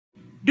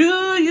Do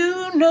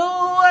you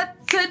know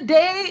what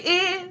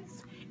today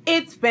is?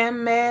 It's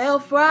Fan Mail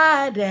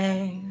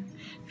Friday.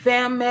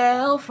 Fan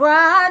Mail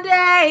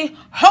Friday.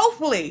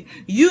 Hopefully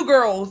you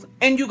girls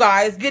and you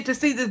guys get to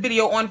see this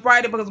video on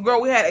Friday because, girl,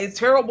 we had a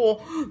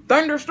terrible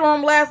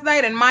thunderstorm last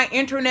night and my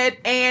internet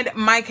and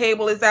my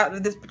cable is out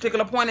at this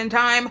particular point in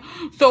time.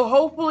 So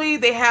hopefully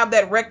they have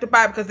that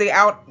rectified because they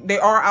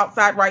are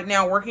outside right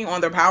now working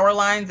on their power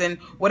lines and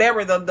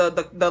whatever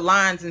the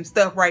lines and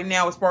stuff right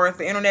now as far as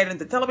the internet and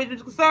the television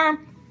is concerned.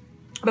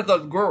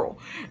 Because, girl,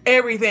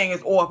 everything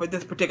is off at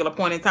this particular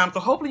point in time. So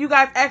hopefully you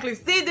guys actually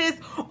see this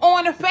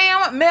on a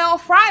Fan Mail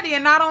Friday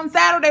and not on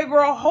Saturday,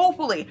 girl.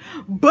 Hopefully.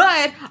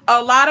 But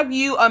a lot of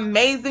you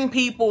amazing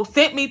people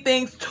sent me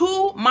things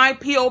to my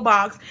P.O.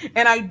 box.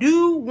 And I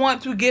do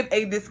want to give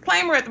a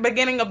disclaimer at the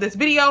beginning of this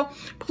video.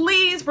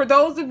 Please, for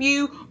those of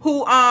you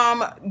who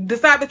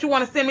decide that you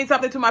want to send me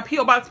something to my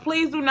P.O. box,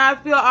 please do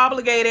not feel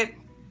obligated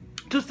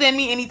to send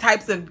me any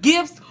types of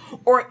gifts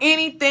or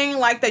anything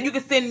like that. You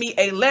can send me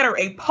a letter,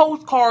 a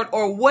postcard,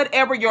 or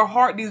whatever your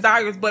heart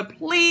desires, but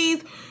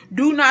please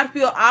do not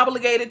feel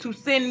obligated to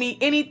send me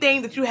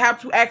anything that you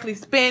have to actually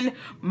spend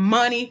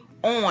money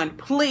on.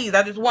 Please,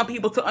 I just want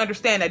people to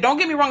understand that. Don't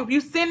get me wrong, if you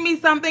send me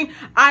something,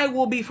 I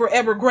will be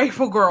forever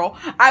grateful, girl.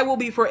 I will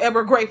be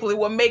forever grateful. It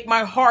will make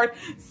my heart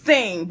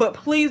sing, but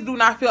please do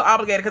not feel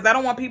obligated because I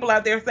don't want people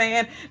out there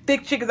saying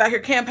Thick Chick is out here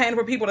campaigning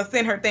for people to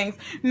send her things.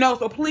 No,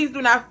 so please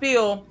do not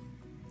feel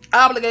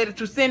obligated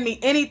to send me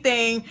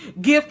anything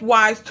gift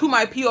wise to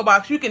my P.O.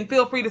 box. You can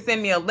feel free to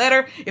send me a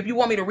letter if you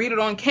want me to read it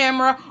on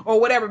camera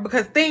or whatever,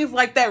 because things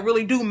like that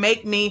really do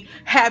make me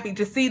happy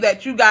to see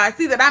that you guys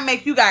see that I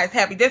make you guys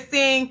happy. Just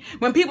seeing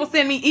when people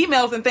send me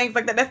emails and things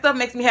like that, that stuff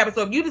makes me happy.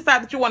 So if you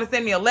decide that you want to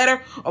send me a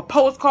letter, a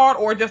postcard,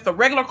 or just a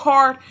regular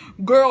card,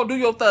 girl, do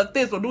your thug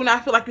this. Or do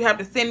not feel like you have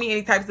to send me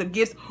any types of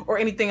gifts or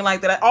anything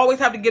like that. I always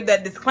have to give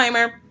that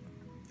disclaimer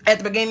at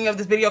the beginning of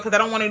this video because I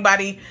don't want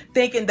anybody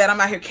thinking that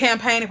I'm out here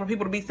campaigning for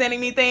people to be sending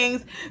me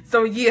things.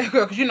 So yeah,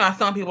 girl, because you know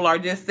some people are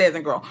just says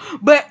girl.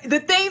 But the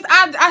things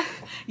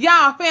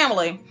y'all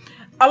family,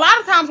 a lot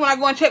of times when I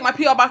go and check my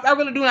P.O. box, I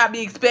really do not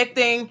be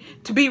expecting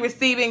to be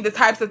receiving the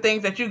types of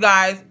things that you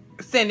guys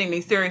sending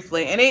me,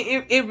 seriously. And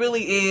it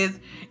really is,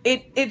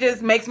 it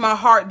just makes my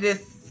heart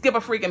just skip a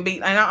freaking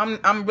beat. And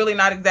I'm really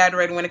not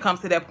exaggerating when it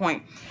comes to that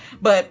point.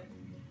 But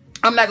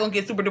I'm not going to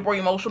get super duper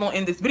emotional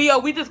in this video.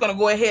 We're just going to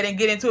go ahead and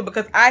get into it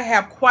because I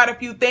have quite a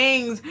few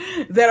things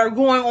that are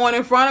going on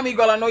in front of me,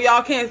 girl. I know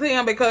y'all can't see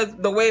them because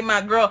the way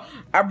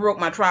I broke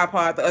my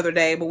tripod the other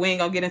day, but we ain't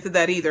going to get into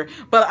that either.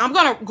 But I'm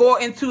going to go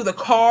into the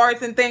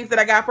cards and things that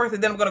I got first,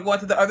 and then I'm going to go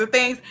into the other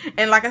things.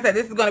 And like I said,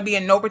 this is going to be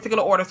in no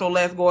particular order, so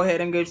let's go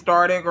ahead and get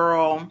started,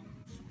 girl.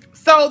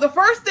 So the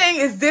first thing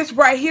is this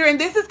right here, and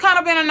this is kind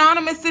of an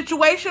anonymous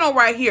situational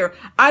right here.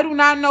 I do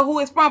not know who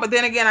it's from, but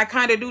then again, I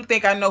kind of do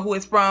think I know who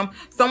it's from.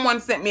 Someone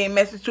sent me a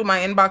message to my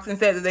inbox and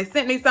said that they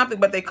sent me something,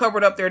 but they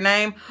covered up their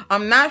name.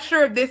 I'm not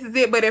sure if this is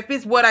it, but if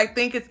it's what I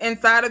think is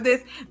inside of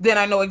this, then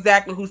I know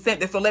exactly who sent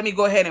this. So let me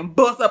go ahead and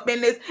bust up in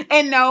this.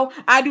 And no,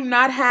 I do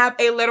not have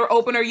a letter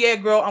opener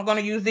yet, girl. I'm going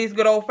to use these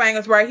good old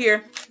fingers right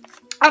here.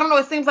 I don't know,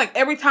 it seems like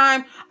every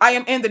time I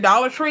am in the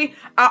Dollar Tree,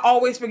 I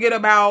always forget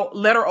about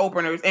letter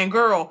openers. And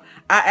girl,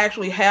 I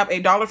actually have a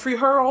Dollar Tree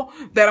haul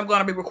that I'm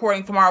going to be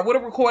recording tomorrow. I would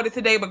have recorded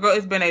today, but girl,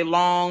 it's been a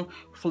long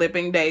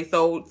flipping day.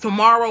 So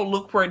tomorrow,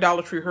 look for a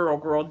Dollar Tree haul,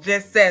 girl.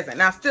 Just says it.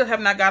 And I still have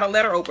not got a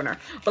letter opener.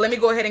 But let me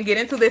go ahead and get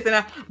into this.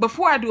 And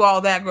before I do all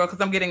that, girl,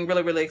 because I'm getting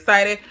really, really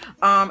excited.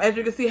 As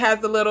you can see, it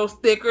has the little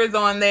stickers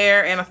on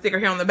there and a sticker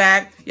here on the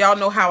back. Y'all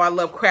know how I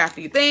love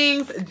crafty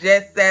things.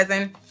 Just says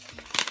it.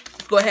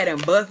 Go ahead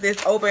and bust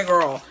this open,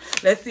 girl.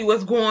 Let's see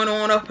what's going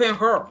on up in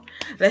her.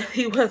 Let's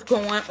see what's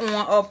going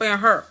on up in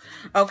her.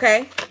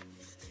 Okay.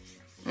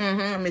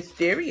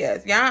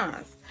 Mysterious.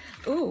 Yes.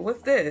 Ooh,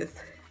 what's this?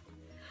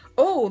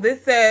 Oh,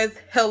 this says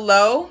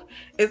hello.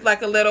 It's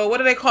like a little, what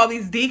do they call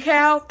these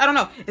decals? I don't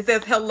know. It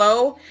says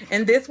hello.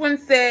 And this one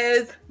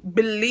says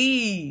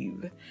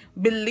believe.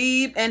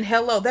 Believe and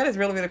hello. That is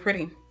really, really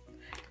pretty.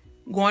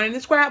 Going in the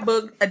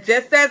scrapbook. It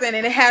just says it,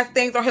 and it has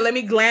things on here. Let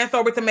me glance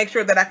over to make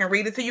sure that I can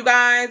read it to you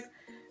guys.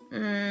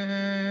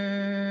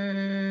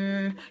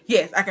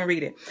 Yes, I can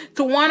read it.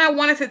 To one, I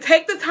wanted to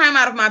take the time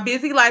out of my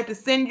busy life to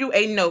send you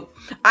a note.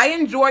 I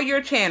enjoy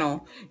your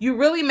channel. You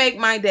really make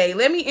my day.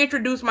 Let me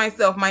introduce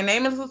myself. My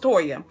name is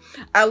Latoya.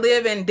 I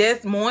live in Des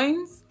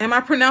Moines. Am I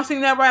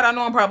pronouncing that right? I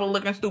know I'm probably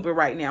looking stupid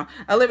right now.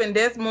 I live in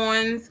Des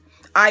Moines,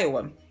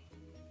 Iowa.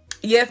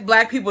 Yes,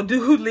 black people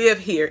do live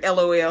here.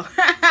 LOL.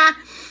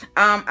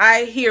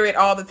 I hear it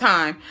all the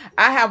time.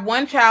 I have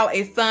one child,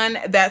 a son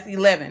that's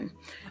 11.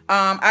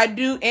 I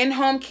do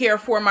in-home care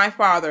for my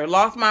father.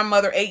 Lost my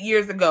mother 8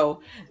 years ago.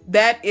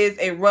 That is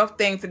a rough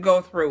thing to go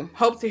through.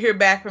 Hope to hear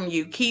back from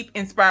you. Keep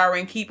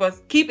inspiring. Keep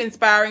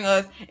inspiring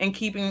us and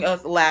keeping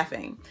us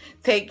laughing.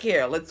 Take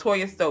care.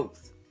 Latoya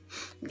Stokes.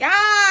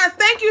 Yes,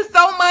 thank you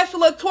so much,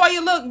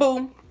 Latoya. Look,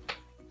 boo.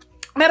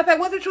 Matter of fact,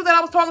 was it true that I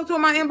was talking to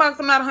in my inbox?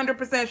 I'm not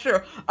 100%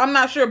 sure. I'm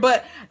not sure,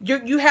 but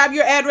you have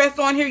your address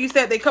on here. You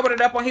said they covered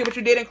it up on here, but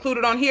you did include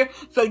it on here.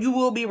 So you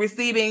will be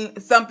receiving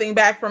something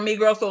back from me,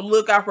 girl. So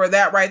look out for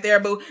that right there,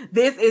 boo.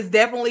 This is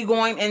definitely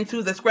going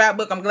into the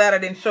scrapbook. I'm glad I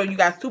didn't show you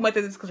guys too much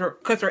of this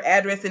because her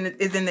address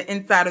is in the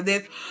inside of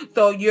this.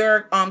 So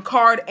your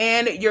card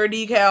and your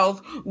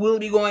decals will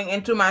be going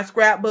into my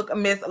scrapbook,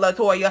 Miss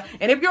Latoya.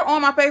 And if you're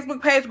on my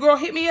Facebook page, girl,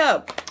 hit me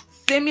up.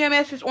 Send me a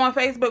message on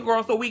Facebook,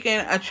 girl, so we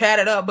can chat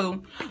it up,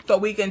 boo. So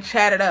we can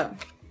chat it up.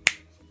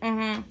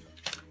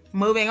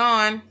 Moving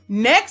on.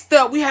 Next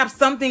up, we have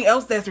something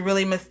else that's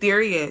really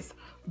mysterious.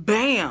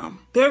 Bam.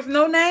 There's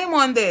no name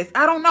on this.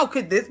 I don't know.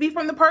 Could this be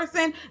from the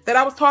person that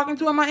I was talking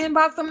to in my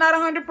inbox? I'm not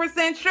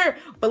 100% sure.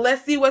 But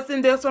let's see what's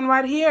in this one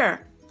right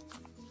here.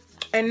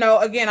 And no,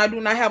 again, I do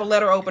not have a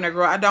letter opener,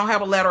 girl. I don't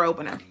have a letter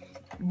opener.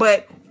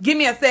 But give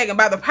me a second.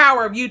 By the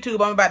power of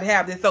YouTube, I'm about to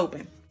have this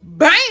open.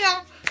 Bam.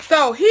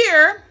 So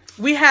here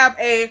we have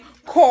a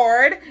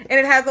cord, and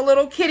it has a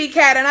little kitty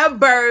cat and a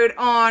bird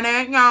on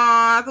it.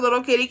 Yeah, it's a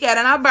little kitty cat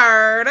and a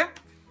bird.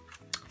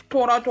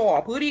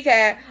 Pooty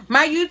cat.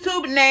 My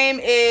YouTube name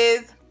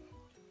is,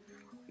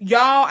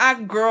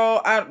 y'all,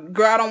 girl, I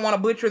don't want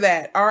to butcher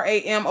that.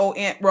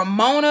 R-A-M-O-N.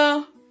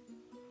 Ramona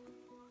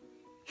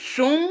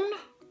Schoon?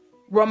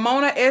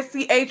 Ramona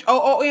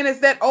S-C-H-O-O-N. Is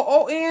that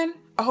O-O-N?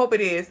 I hope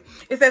it is.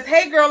 It says,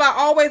 hey girl, I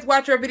always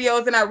watch your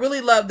videos and I really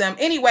love them.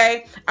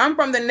 Anyway, I'm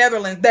from the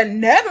Netherlands. The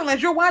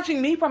Netherlands? You're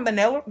watching me from the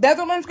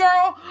Netherlands,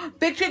 girl?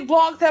 Thick Chick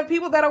Vlogs have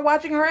people that are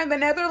watching her in the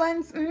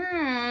Netherlands?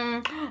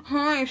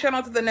 Hi, shout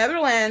out to the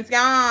Netherlands.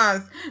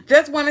 Yes.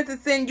 Just wanted to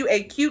send you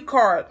a cute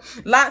card.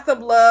 Lots of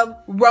love,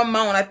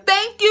 Ramona.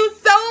 Thank you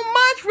so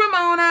much,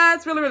 Ramona.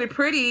 It's really, really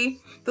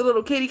pretty. The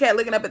little kitty cat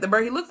looking up at the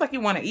bird. He looks like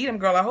you want to eat him,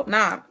 girl. I hope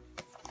not.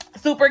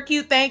 Super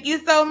cute. Thank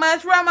you so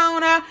much,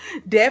 Ramona.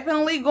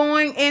 Definitely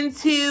going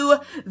into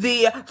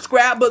the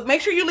scrapbook. Make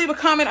sure you leave a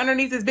comment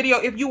underneath this video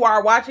if you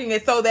are watching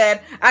it so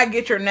that I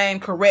get your name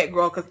correct,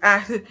 girl.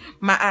 Because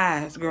my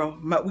eyes, girl.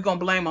 We're going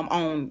to blame them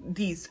on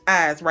these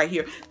eyes right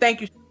here.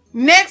 Thank you.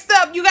 Next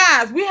up, you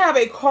guys, we have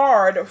a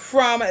card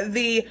from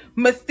the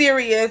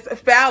mysterious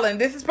Fallon.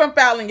 This is from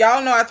Fallon.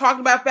 Y'all know I talked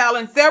about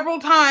Fallon several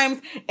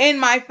times in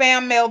my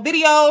fan mail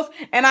videos.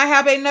 And I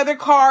have another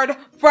card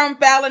from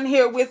Fallon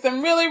here with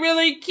some really,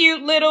 really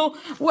cute little,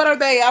 what are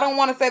they? I don't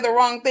want to say the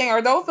wrong thing.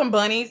 Are those some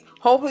bunnies?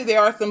 Hopefully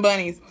there are some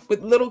bunnies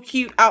with little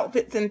cute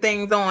outfits and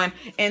things on.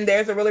 And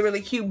there's a really,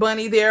 really cute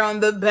bunny there on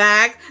the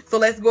back. So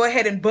let's go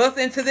ahead and bust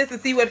into this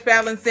and see what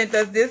Fallon sent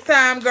us this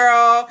time,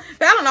 girl.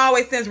 Fallon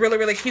always sends really,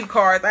 really cute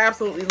cards. I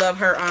absolutely love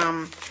her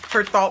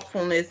her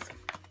thoughtfulness.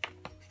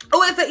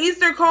 Oh, it's an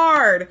Easter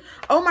card.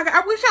 Oh my God.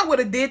 I wish I would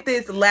have did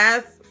this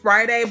last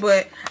Friday,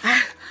 but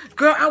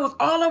girl, I was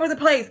all over the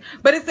place.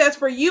 But it says,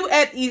 for you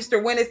at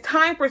Easter, when it's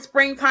time for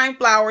springtime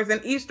flowers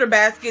and Easter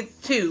baskets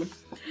too,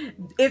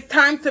 it's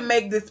time to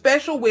make this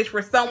special wish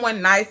for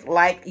someone nice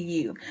like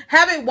you.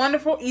 Have a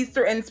wonderful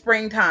Easter and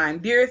springtime.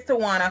 Dearest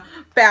Tawana,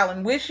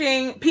 Fallon,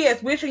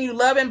 P.S. wishing you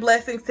love and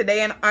blessings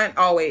today and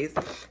always.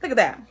 Look at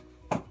that.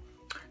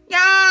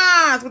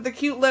 Yes, with the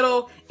cute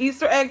little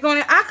Easter eggs on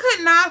it. I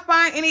could not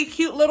find any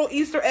cute little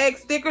Easter egg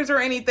stickers or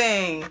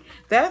anything.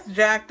 That's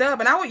jacked up.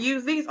 And I would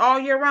use these all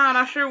year round.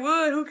 I sure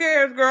would. Who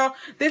cares, girl?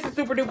 This is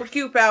super duper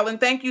cute, Fallon.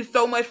 Thank you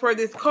so much for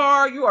this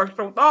card. You are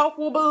so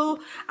thoughtful, boo.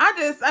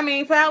 I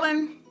mean,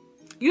 Fallon,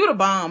 you the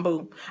bomb,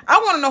 boo. I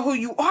want to know who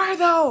you are,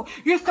 though.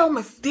 You're so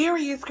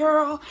mysterious,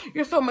 girl.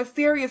 You're so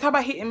mysterious. How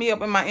about hitting me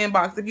up in my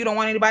inbox? If you don't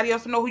want anybody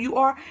else to know who you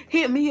are,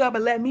 hit me up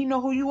and let me know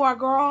who you are,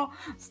 girl.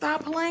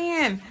 Stop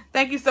playing.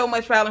 Thank you so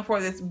much, Fallon, for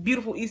this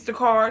beautiful Easter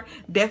card.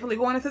 Definitely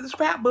going into the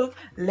scrapbook.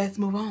 Let's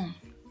move on.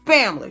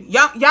 Family,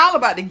 y'all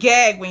about to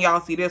gag when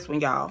y'all see this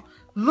one, y'all.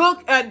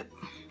 Look at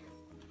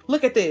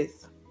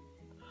this.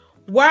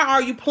 Why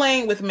are you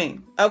playing with me?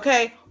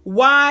 Okay?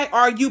 Why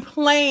are you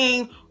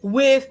playing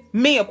with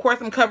me? Of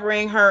course, I'm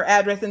covering her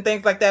address and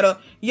things like that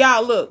up.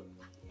 Y'all, look.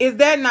 Is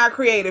that not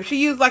creative?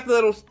 She used like the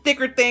little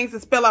sticker things to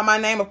spell out my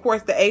name. Of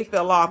course, the A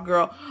fell off,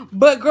 girl.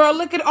 But, girl,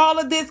 look at all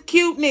of this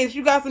cuteness.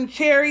 You got some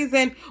cherries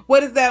and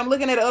what is that? I'm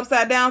looking at it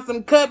upside down.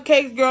 Some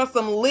cupcakes, girl.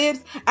 Some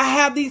lips. I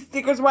have these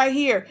stickers right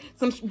here.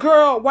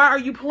 Girl, why are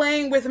you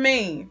playing with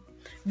me?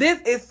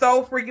 This is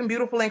so freaking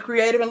beautiful and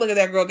creative. And look at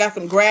that, girl. Got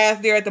some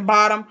grass there at the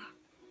bottom.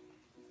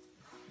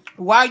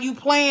 Why are you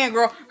playing,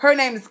 girl? Her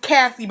name is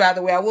Cassie, by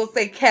the way. I will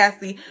say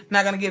Cassie. I'm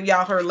not going to give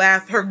y'all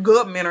her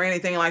Goodman or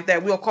anything like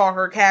that. We'll call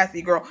her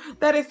Cassie, girl.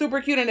 That is super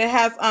cute. And it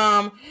has,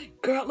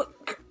 girl,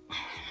 look.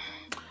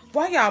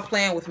 Why y'all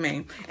playing with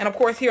me? And, of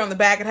course, here on the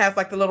back, it has,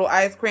 like, the little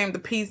ice cream, the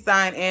peace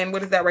sign, and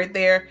what is that right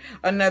there?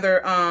 Another,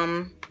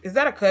 is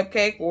that a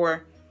cupcake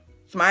or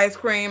some ice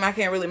cream? I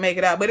can't really make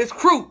it out, but it's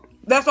fruit.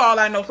 That's all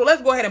I know. So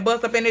let's go ahead and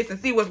bust up in this and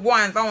see what's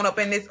going on up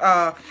in this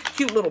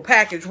cute little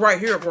package right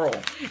here, girl.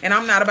 And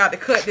I'm not about to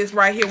cut this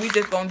right here. We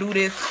just gonna do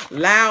this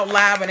loud,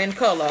 live, and in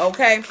color,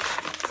 okay?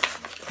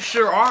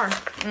 Sure are.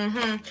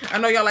 I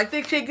know y'all like,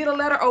 Thick Chick, get a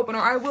letter opener.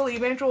 I will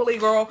eventually,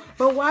 girl.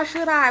 But why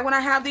should I when I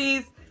have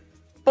these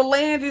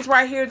phalanges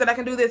right here that I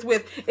can do this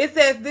with? It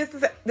says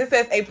this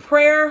says a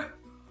prayer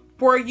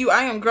for you.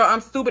 I'm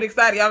stupid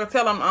excited. Y'all can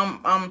tell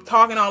I'm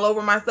talking all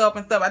over myself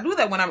and stuff. I do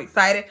that when I'm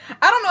excited.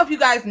 I don't know if you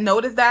guys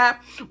notice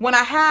that. When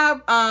I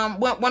have,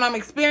 when I'm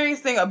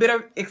experiencing a bit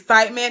of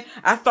excitement,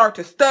 I start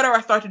to stutter.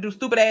 I start to do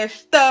stupid ass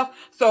stuff.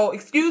 So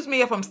excuse me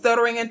if I'm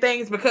stuttering and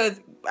things,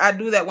 because I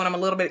do that when I'm a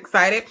little bit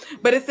excited.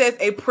 But it says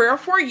a prayer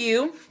for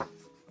you.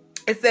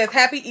 It says,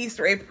 Happy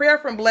Easter, a prayer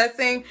for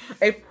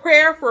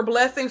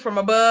blessings from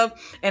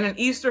above, and an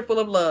Easter full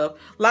of love.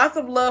 Lots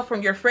of love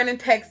from your friend in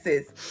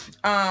Texas,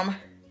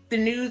 the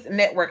News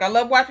Network. I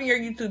love watching your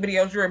YouTube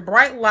videos. You're a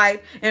bright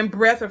light and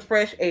breath of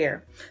fresh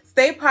air.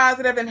 Stay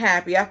positive and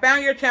happy. I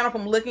found your channel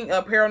from looking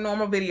up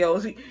paranormal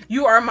videos.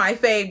 You are my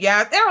fave,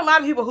 guys. There are a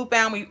lot of people who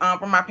found me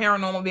from my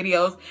paranormal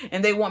videos,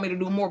 and they want me to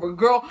do more. But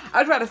girl,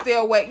 I try to stay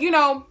away. You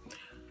know,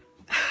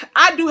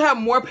 I do have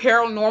more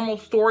paranormal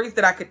stories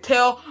that I could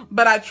tell,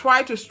 but I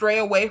try to stray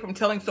away from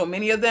telling so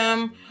many of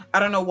them. I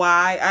don't know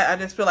why. I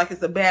just feel like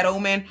it's a bad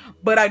omen,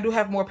 but I do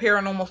have more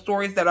paranormal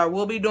stories that I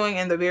will be doing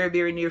in the very,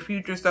 very near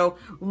future. So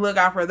look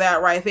out for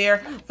that right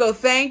there. So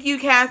thank you,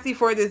 Cassie,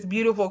 for this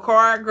beautiful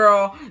card,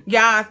 girl.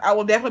 Guys, I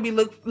will definitely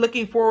be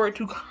looking forward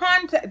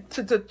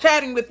to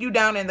chatting with you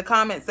down in the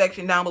comment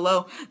section down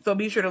below. So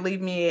be sure to leave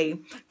me a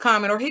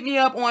comment or hit me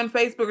up on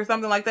Facebook or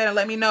something like that and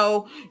let me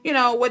know, you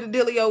know, what the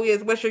dealio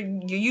is, what's your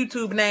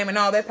YouTube name and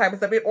all that type of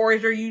stuff. Or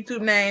is your YouTube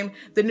name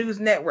the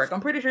News Network?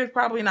 I'm pretty sure it's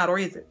probably not, or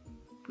is it?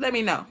 Let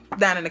me know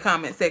down in the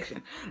comment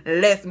section.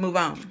 Let's move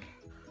on.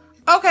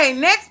 Okay,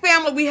 next,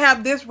 family, we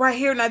have this right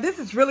here. Now, this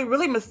is really,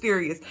 really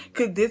mysterious.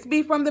 Could this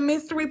be from the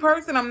mystery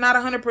person? I'm not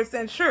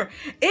 100% sure.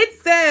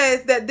 It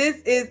says that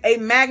this is a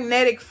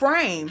magnetic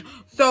frame.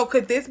 So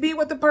could this be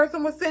what the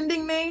person was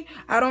sending me?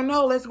 I don't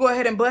know. Let's go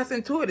ahead and bust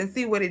into it and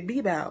see what it be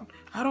about.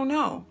 I don't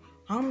know.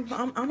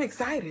 I'm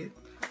excited.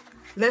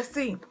 Let's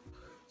see.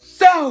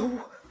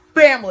 So,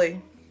 family,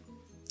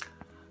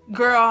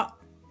 girl,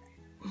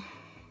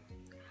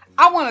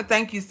 I want to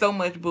thank you so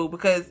much, boo,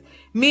 because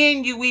me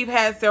and you, we've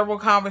had several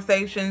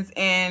conversations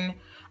in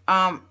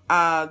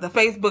the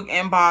Facebook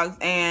inbox,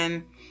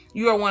 and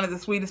you are one of the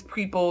sweetest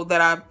people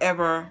that I've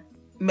ever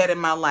met in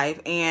my life.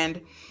 And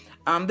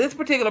this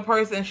particular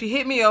person, she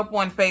hit me up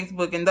on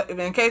Facebook, and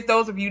in case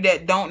those of you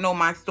that don't know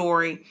my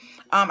story,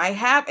 I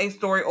have a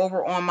story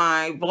over on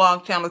my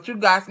vlog channel that you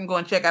guys can go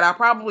and check out. I'll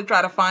probably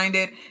try to find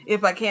it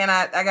if I can.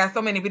 I got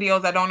so many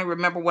videos, I don't even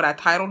remember what I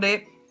titled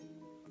it.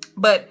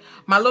 But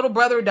my little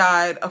brother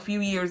died a few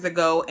years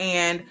ago,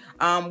 and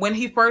when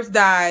he first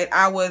died,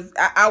 I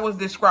was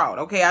distraught.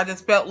 Okay, I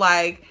just felt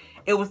like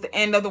it was the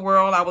end of the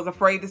world. I was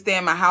afraid to stay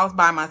in my house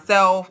by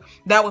myself.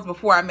 That was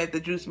before I met the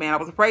juice man. I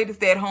was afraid to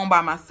stay at home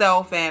by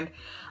myself, and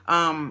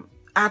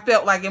I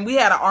felt like, and we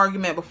had an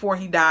argument before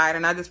he died,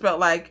 and I just felt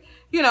like,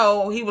 you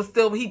know,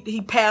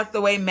 he passed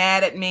away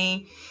mad at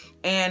me.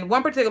 And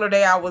one particular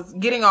day, I was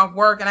getting off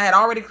work, and I had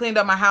already cleaned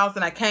up my house,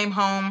 and I came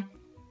home.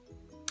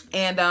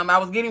 And I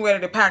was getting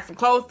ready to pack some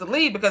clothes to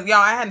leave because, y'all,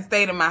 I hadn't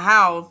stayed in my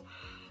house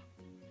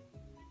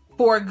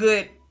for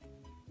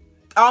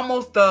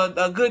almost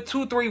a good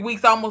 2-3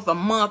 weeks, almost a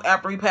month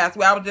after he passed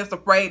away. I was just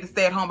afraid to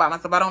stay at home by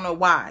myself. I don't know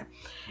why.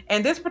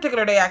 And this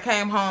particular day, I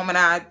came home,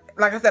 and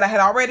like I said, I had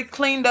already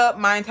cleaned up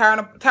my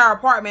entire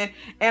apartment,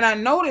 and I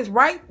noticed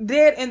right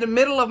dead in the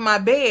middle of my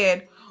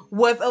bed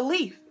was a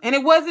leaf. And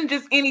it wasn't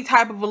just any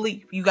type of a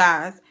leaf, you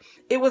guys.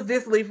 It was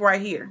this leaf right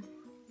here.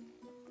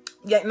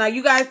 Yeah, now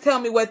you guys tell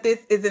me what this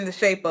is in the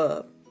shape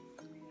of.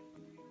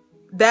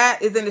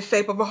 That is in the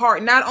shape of a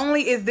heart. Not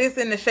only is this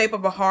in the shape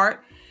of a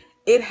heart,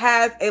 it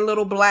has a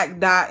little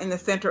black dot in the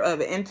center of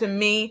it. And to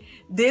me,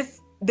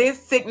 this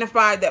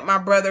signified that my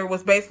brother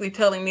was basically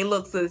telling me,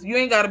 look, sis, you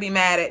ain't got to be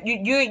mad at you.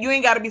 You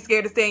ain't got to be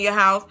scared to stay in your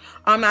house.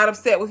 I'm not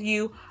upset with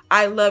you.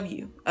 I love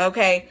you.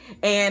 Okay.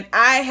 And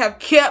I have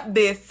kept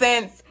this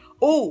since,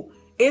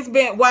 it's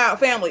been, wow,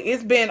 family,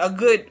 it's been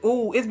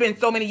it's been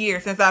so many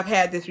years since I've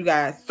had this, you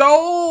guys.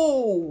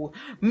 So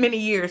many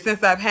years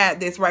since I've had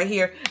this right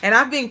here. And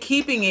I've been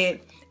keeping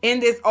it in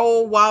this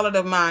old wallet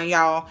of mine,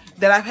 y'all,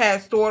 that I've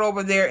had stored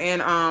over there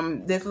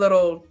in this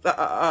little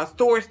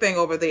storage thing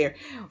over there.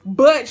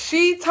 But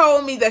she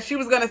told me that she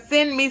was going to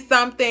send me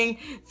something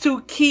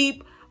to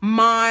keep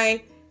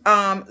my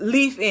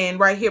leaf in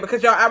right here.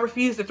 Because, y'all, I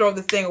refuse to throw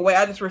this thing away.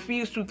 I just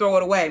refuse to throw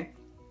it away.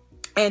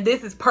 And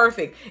this is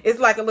perfect. It's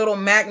like a little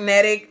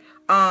magnetic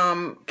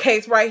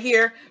case right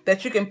here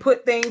that you can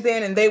put things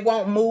in and they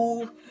won't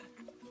move.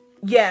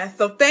 Yeah,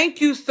 so thank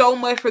you so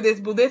much for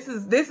this, boo. This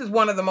is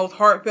one of the most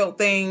heartfelt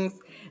things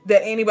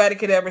that anybody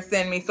could ever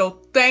send me.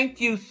 So thank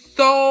you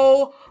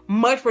so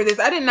much for this.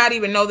 I did not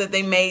even know that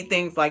they made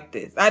things like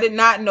this. I did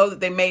not know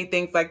that they made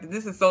things like this.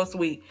 This is so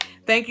sweet.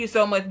 Thank you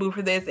so much, boo,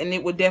 for this. And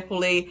it will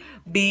definitely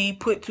be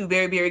put to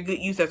very, very good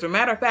use. As a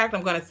matter of fact,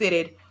 I'm going to sit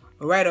it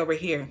right over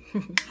here.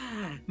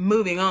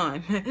 Moving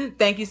on.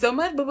 Thank you so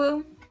much,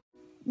 boo-boo.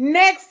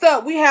 Next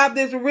up, we have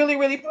this really,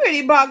 really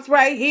pretty box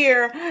right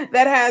here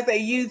that has a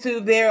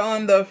YouTube there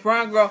on the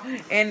front, girl.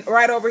 And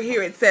right over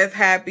here, it says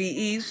Happy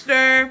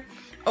Easter.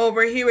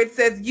 Over here, it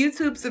says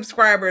YouTube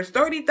subscribers,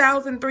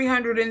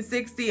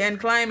 30,360 and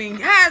climbing.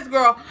 Yes,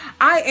 girl.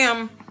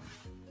 I'm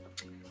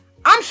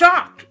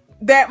shocked.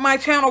 that my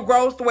channel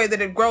grows the way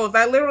that it grows.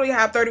 I literally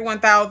have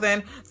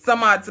 31,000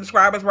 some odd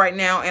subscribers right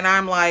now, and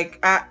I'm like,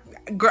 I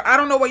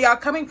don't know where y'all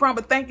coming from,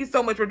 but thank you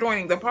so much for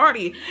joining the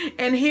party.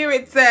 And here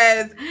it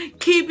says,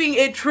 keeping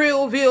it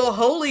Trillville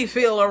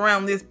Holyfield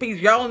around this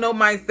piece. Y'all know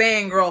my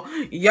saying, girl.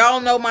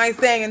 Y'all know my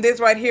saying. And this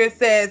right here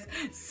says,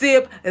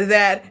 sip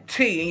that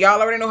tea. And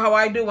y'all already know how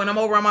I do when I'm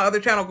over on my other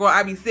channel, girl.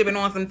 I be sipping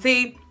on some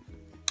tea.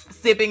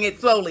 Sipping it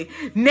slowly.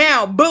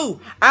 Now,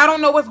 boo, I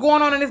don't know what's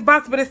going on in this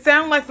box, but it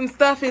sounds like some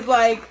stuff is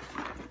like,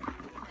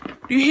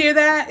 you hear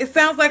that? It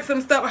sounds like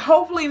some stuff.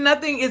 Hopefully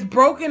nothing is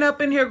broken up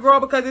in here,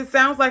 girl, because it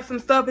sounds like some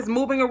stuff is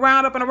moving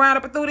around, up and around,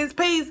 up and through this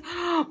piece.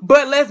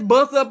 But let's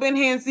bust up in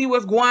here and see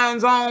what's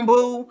going on,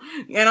 boo.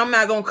 And I'm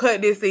not going to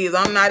cut this either.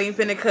 I'm not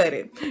even finna cut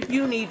it.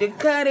 You need to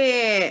cut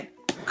it.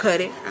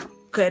 Cut it.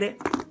 Cut it.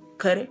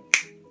 Cut it.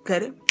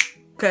 Cut it.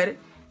 Cut it.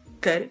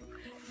 Cut it.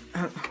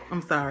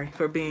 I'm sorry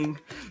for being,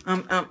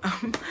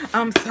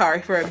 I'm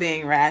sorry for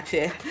being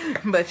ratchet.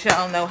 But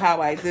y'all know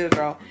how I do,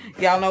 girl.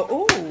 Y'all know,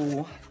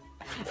 ooh.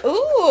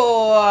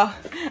 Ooh,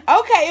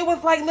 okay, it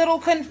was like little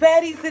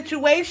confetti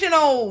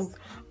situationals.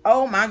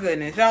 Oh my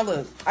goodness, y'all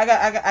look. I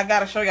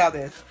gotta show y'all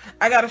this.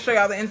 I gotta show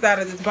y'all the inside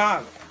of this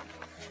box.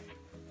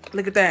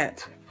 Look at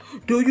that.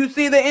 Do you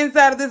see the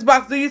inside of this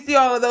box? Do you see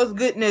all of those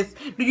goodness?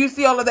 Do you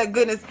see all of that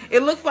goodness?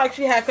 It looks like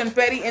she had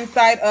confetti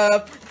inside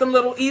of some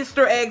little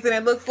Easter eggs, and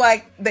it looks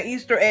like the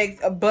Easter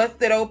eggs are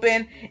busted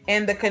open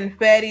and the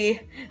confetti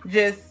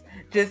just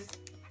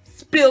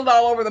spilled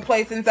all over the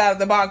place inside of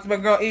the box. But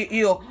girl,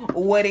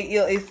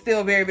 it's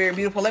still very, very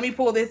beautiful. Let me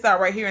pull this out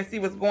right here and see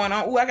what's going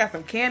on. Ooh, I got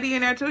some candy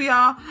in there too,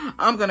 y'all.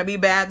 I'm gonna be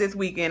bad this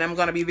weekend. I'm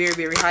gonna be very,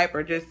 very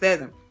hyper, just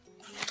says it.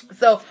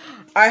 So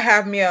I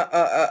have me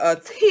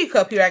a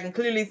teacup here. I can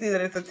clearly see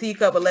that it's a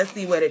teacup, but let's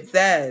see what it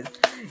says.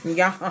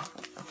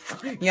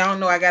 Y'all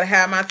know I gotta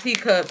have my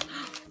teacups.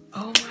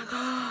 Oh my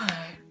God.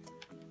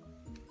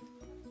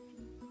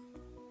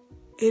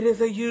 It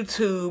is a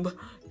YouTube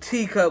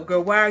teacup,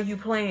 girl. Why are you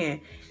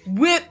playing?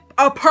 With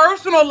a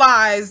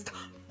personalized,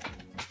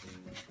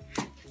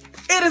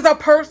 it is a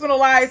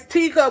personalized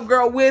teacup,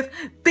 girl, with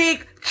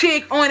thick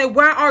chick on it.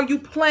 Why are you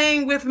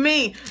playing with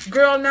me,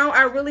 girl? Now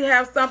I really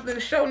have something to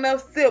show. Now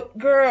sip,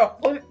 girl.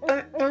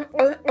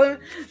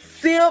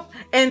 Sip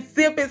and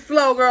sip it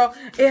slow, girl.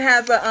 It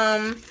has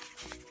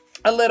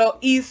a little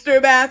Easter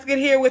basket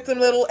here with some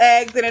little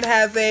eggs, and it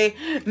has a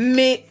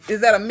is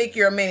that a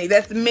Mickey or a Minnie?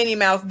 That's the Minnie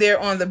Mouse there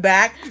on the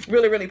back.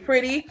 Really, really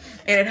pretty.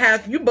 And it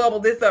has, you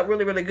bubbled this up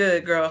really, really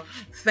good, girl.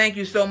 Thank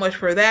you so much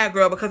for that,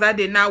 girl, because I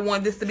did not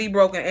want this to be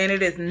broken, and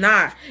it is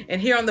not.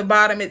 And here on the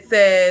bottom it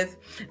says,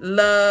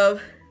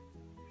 love,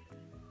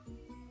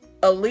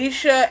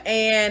 Alicia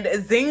and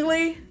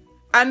Zingli.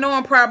 I know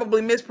I'm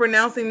probably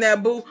mispronouncing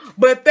that, boo,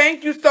 but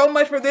thank you so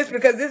much for this,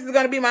 because this is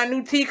going to be my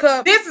new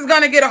teacup. This is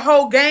going to get a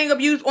whole gang of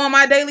views on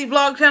my daily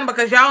vlog channel,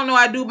 because y'all know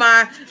I do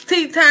my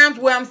tea times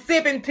where I'm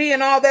sipping tea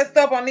and all that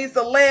stuff on these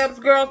celebs,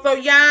 girl. So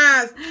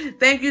yes,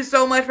 thank you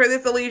so much for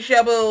this,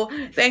 Alicia,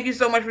 boo. Thank you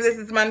so much for this.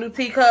 It's my new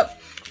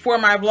teacup for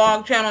my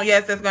vlog channel.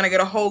 Yes, that's going to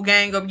get a whole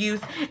gang of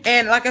views.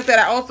 And like I said,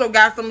 I also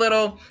got some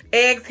little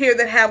eggs here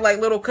that have like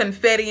little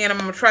confetti in them.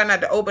 I'm going to try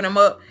not to open them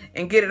up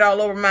and get it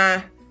all over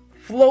my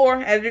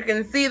floor, as you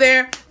can see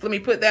there. So let me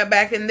put that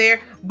back in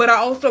there. But I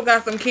also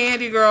got some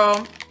candy,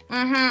 girl.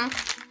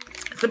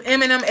 Some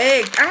M&M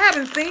eggs. I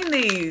haven't seen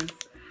these.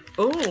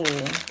 Ooh,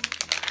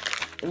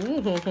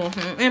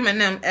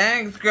 M&M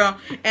eggs, girl.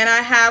 And I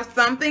have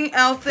something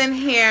else in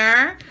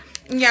here.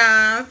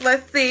 Yes,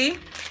 let's see.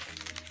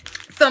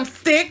 Some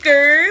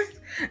stickers.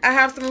 I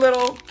have some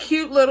little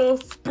cute little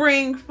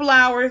spring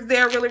flowers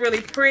there. Really,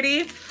 really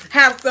pretty.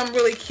 Have some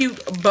really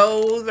cute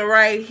bows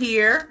right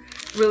here.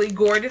 Really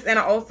gorgeous. And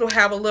I also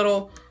have a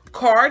little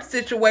card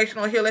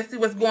situational here. Let's see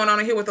what's going on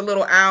in here with a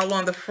little owl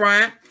on the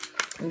front.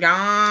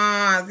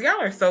 Yes,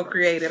 y'all are so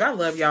creative. I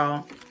love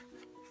y'all.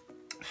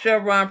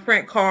 Chevron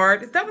print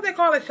card. Is that what they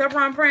call it?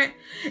 Chevron print?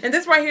 And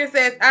this right here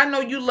says, I know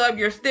you love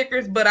your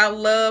stickers, but I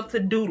love to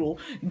doodle.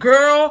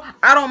 Girl,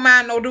 I don't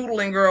mind no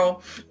doodling,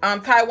 girl.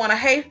 Taiwan,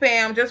 hey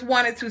fam, just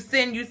wanted to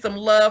send you some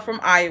love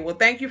from Iowa.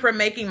 Thank you for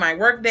making my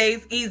work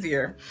days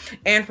easier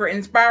and for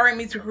inspiring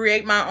me to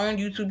create my own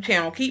YouTube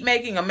channel. Keep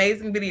making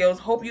amazing videos.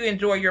 Hope you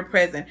enjoy your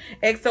present.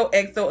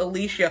 XOXO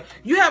Alicia.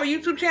 You have a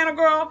YouTube channel,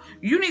 girl?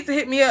 You need to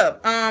hit me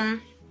up.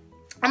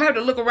 I'm gonna have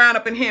to look around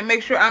up in here and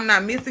make sure I'm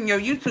not missing your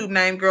YouTube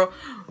name, girl.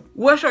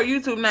 What's your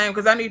YouTube name?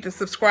 Because I need to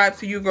subscribe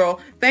to you, girl.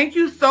 Thank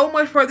you so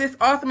much for this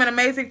awesome and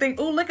amazing thing.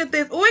 Oh, look at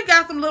this. Oh, it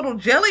got some little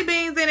jelly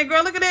beans in it,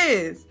 girl. Look at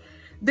this.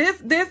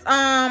 This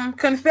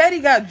confetti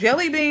got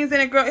jelly beans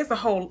in it, girl. It's a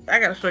whole, I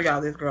gotta show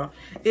y'all this, girl.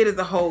 It is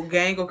a whole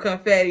gang of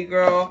confetti,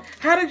 girl.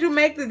 How did you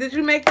make this? Did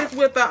you make this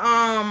with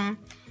a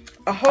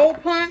hole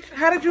punch?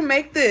 How did you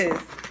make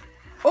this?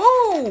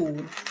 Oh,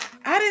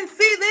 I didn't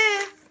see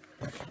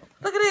this.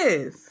 Look at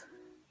this.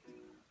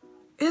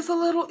 It's a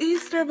little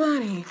Easter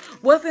bunny.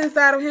 What's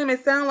inside of him?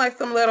 It sounds like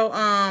some little,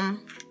 are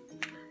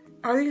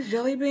these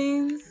jelly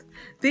beans?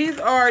 These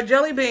are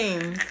jelly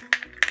beans.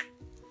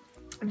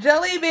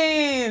 Jelly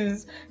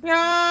beans.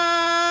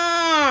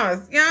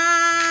 Yes.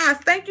 Yes.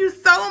 Thank you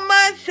so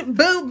much,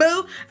 Boo,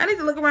 boo. I need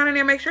to look around in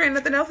there and make sure ain't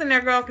nothing else in there,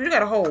 girl, because you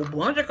got a whole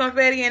bunch of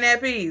confetti in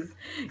that piece.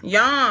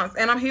 Yas.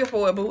 And I'm here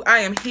for it, boo. I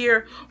am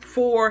here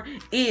for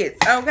it.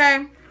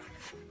 Okay?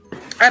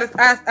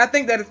 I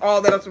think that is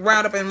all that is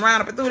round up and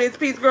through this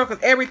piece, girl,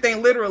 because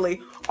everything, literally,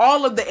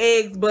 all of the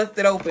eggs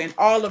busted open.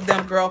 All of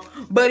them, girl.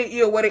 But it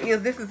is what it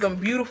is. This is some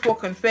beautiful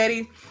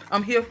confetti.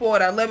 I'm here for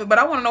it. I love it. But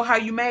I want to know how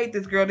you made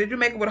this, girl. Did you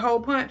make it with a hole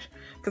punch?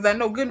 Because I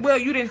know good and well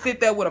you didn't sit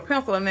there with a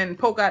pencil and then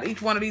poke out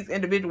each one of these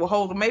individual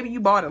holes. Or maybe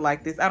you bought it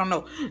like this. I don't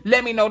know.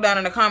 Let me know down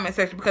in the comment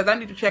section because I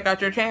need to check out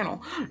your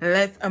channel.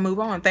 Let's move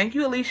on. Thank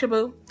you, Alicia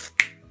Boo.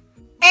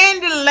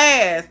 And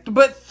last,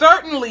 but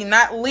certainly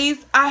not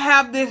least, I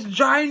have this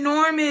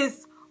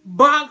ginormous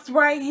box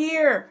right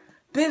here.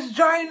 This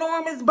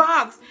ginormous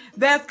box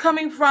that's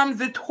coming from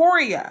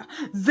Zatoria.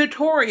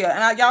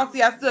 And y'all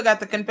see I still got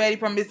the confetti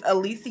from Miss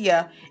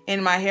Alicia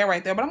in my hair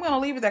right there. But I'm going to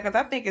leave it there because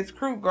I think it's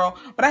cute, girl.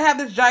 But I have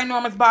this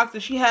ginormous box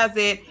and she has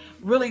it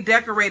really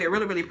decorated,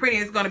 really, really pretty.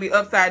 It's going to be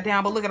upside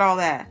down. But look at all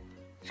that.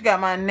 She got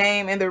my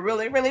name and they're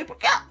really, really...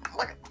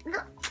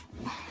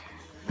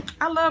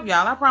 I love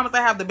y'all. I promise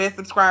I have the best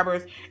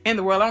subscribers in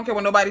the world. I don't care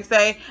what nobody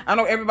say. I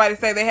know everybody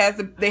say they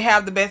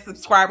have the best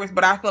subscribers,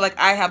 but I feel like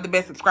I have the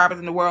best subscribers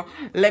in the world.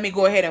 Let me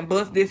go ahead and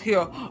bust this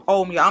here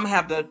on me. I'm gonna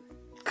have to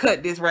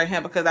cut this right here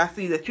because I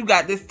see that you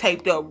got this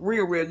taped up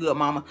real, real good,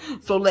 mama.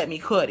 So let me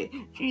cut it.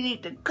 You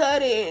need to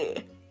cut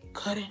it.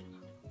 Cut it.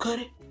 Cut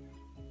it.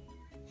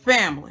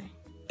 Family,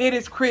 it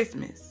is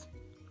Christmas.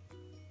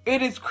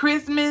 It is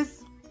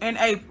Christmas in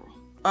April.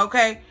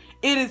 Okay?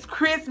 It is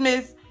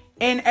Christmas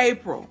in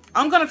April.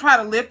 I'm going to try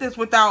to lift this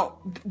without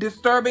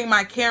disturbing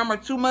my camera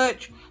too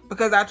much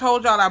because I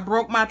told y'all I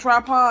broke my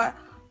tripod.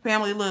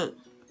 Family, look.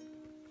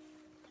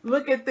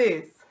 Look at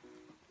this.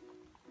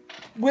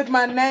 With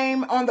my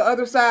name on the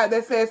other side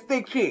that says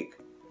Thick Chick.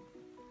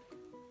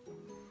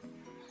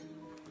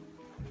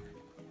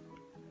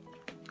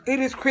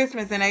 It is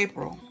Christmas in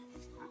April.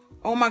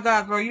 Oh my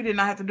God, girl, you did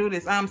not have to do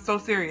this. I'm so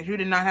serious. You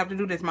did not have to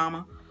do this,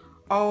 mama.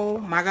 Oh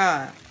my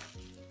God.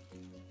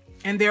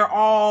 And they're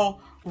all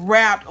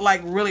wrapped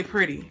like really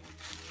pretty.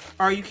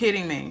 Are you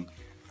kidding me?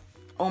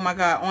 Oh my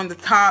God. On the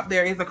top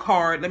there is a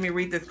card. Let me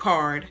read this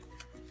card.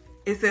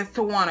 It says,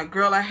 Tawana,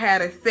 girl, I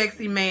had a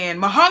sexy man.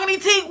 Mahogany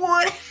teak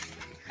wood.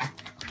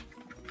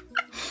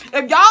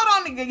 If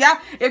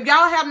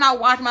y'all have not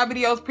watched my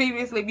videos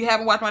previously, if you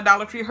haven't watched my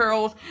Dollar Tree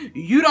hurls,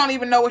 you don't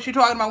even know what she's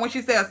talking about when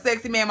she says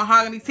sexy man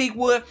mahogany teak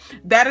wood.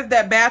 That is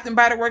that Bath and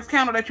Body Works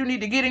candle that you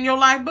need to get in your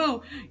life,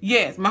 boo.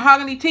 Yes,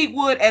 mahogany teak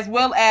wood as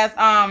well as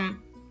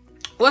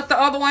what's the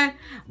other one?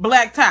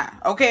 Black tie.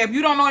 Okay, if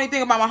you don't know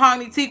anything about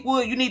mahogany teak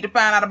wood, you need to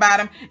find out about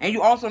them. And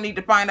you also need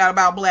to find out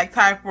about black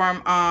tie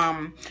from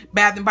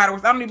Bath and Body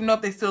Works. I don't even know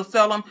if they still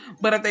sell them,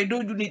 but if they do,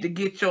 you need to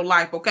get your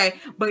life,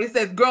 okay? But it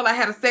says, girl, I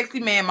had a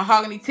sexy man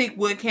mahogany teak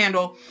wood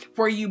candle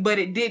for you, but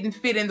it didn't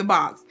fit in the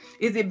box.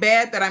 Is it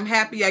bad that I'm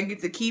happy I get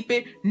to keep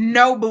it?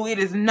 No, boo, it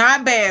is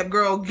not bad,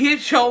 girl.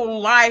 Get your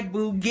life,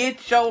 boo.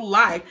 Get your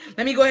life.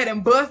 Let me go ahead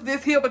and bust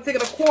this here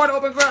particular cord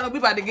open, girl. We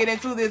about to get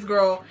into this,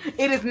 girl.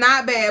 It is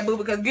not bad, boo,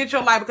 because get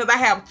your life, because I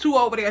have two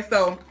over there,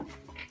 so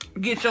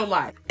get your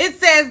life. It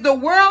says the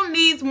world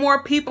needs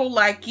more people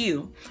like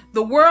you.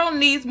 The world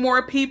needs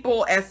more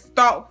people as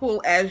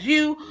thoughtful as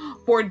you,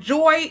 for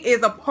joy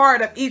is a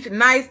part of each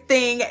nice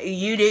thing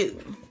you do.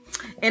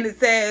 And it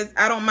says,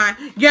 I don't mind.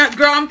 Yeah,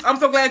 girl, I'm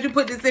so glad you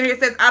put this in here. It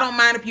says, I don't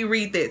mind if you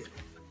read this.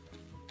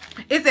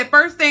 It said,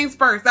 first things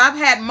first, I've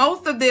had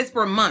most of this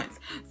for months.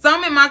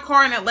 Some in my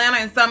car in Atlanta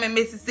and some in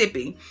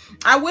Mississippi.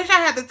 I wish I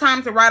had the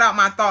time to write out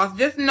my thoughts.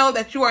 Just know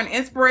that you are an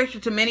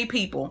inspiration to many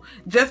people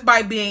just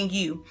by being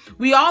you.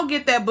 We all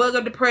get that bug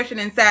of depression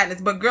and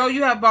sadness, but girl,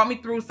 you have brought me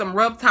through some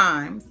rough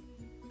times.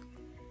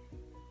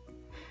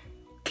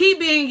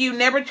 Keep being you,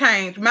 never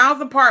change. Miles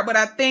apart, but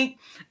I think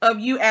of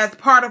you as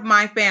part of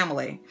my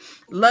family.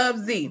 Love,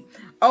 Z.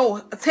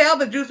 Oh, tell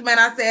the juice man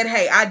I said,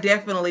 hey, I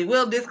definitely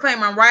will.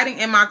 Disclaimer, I'm writing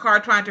in my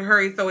car trying to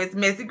hurry, so it's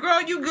messy. Girl,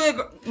 you good.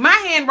 My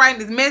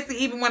handwriting is messy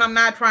even when I'm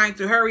not trying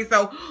to hurry.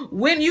 So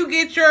when you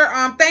get your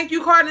thank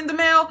you card in the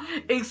mail,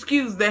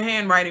 excuse the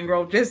handwriting,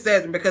 girl. Just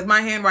says it, because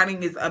my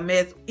handwriting is a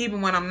mess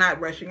even when I'm not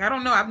rushing. I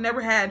don't know. I've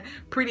never had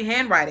pretty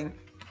handwriting.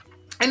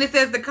 And it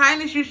says, the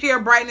kindness you share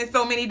brightens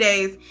so many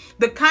days.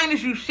 The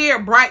kindness you share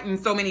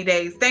brightens so many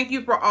days. Thank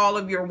you for all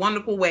of your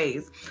wonderful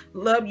ways.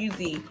 Love you,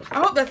 Z. I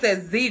hope that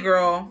says Z,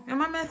 girl. Am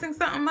I messing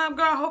something up,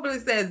 girl? Hopefully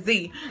it says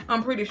Z.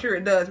 I'm pretty sure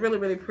it does. Really,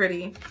 really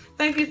pretty.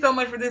 Thank you so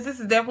much for this. This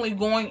is definitely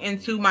going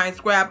into my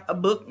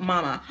scrapbook,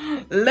 mama.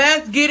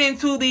 Let's get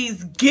into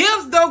these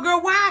gifts, though,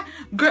 girl. Why?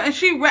 Girl, and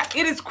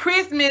it is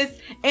Christmas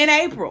in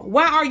April.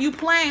 Why are you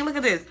playing? Look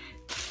at this.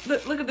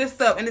 Look at this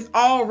stuff, and it's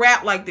all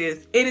wrapped like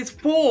this. It is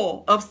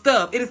full of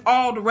stuff. It is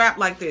all wrapped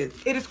like this.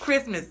 It is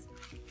Christmas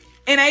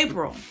in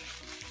April.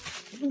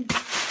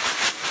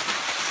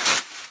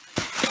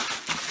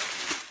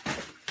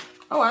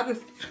 Oh,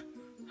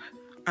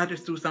 I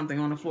just threw something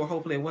on the floor.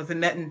 Hopefully it wasn't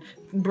nothing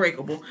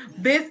breakable.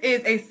 This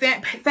is a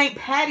St.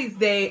 Patty's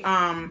Day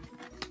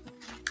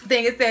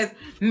thing. It says,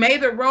 may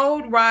the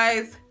road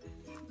rise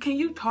can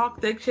you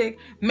talk, thick chick?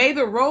 May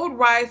the road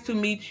rise to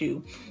meet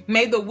you.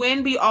 May the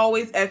wind be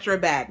always at your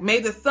back. May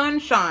the sun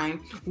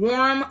shine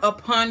warm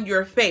upon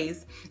your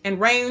face and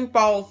rain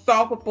fall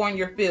soft upon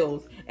your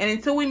fields. And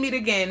until we meet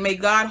again, may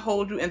God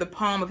hold you in the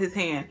palm of his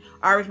hand.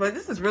 Irish, but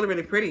this is really,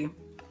 really pretty.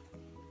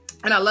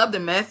 And I love the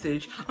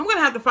message. I'm going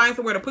to have to find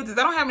somewhere to put this.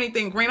 I don't have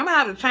anything green. I'm going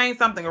to have to change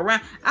something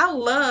around. I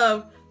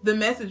love the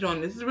message on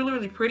this. It's really,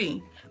 really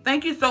pretty.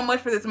 Thank you so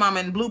much for this, Mama.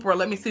 And blooper,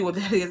 let me see what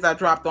that is I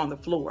dropped on the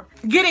floor.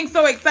 Getting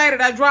so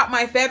excited, I dropped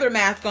my feather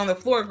mask on the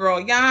floor, girl.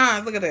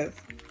 Yes, look at this.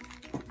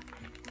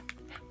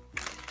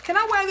 Can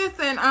I wear this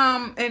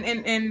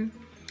in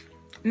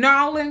New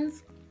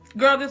Orleans?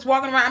 Girl, just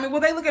walking around. I mean,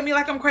 will they look at me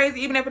like I'm crazy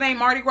even if it ain't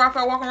Mardi Gras if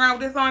I walk around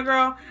with this on,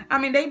 girl? I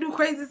mean, they do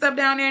crazy stuff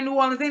down there in New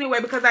Orleans anyway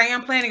because I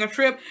am planning a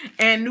trip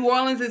and New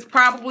Orleans is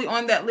probably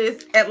on that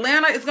list.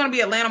 Atlanta, it's going to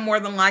be Atlanta more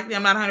than likely.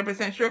 I'm not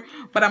 100% sure,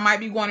 but I might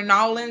be going to New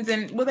Orleans.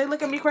 And will they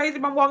look at me crazy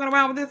if I'm walking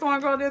around with this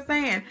on, girl? Just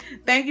saying.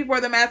 Thank you for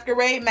the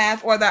masquerade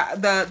mask or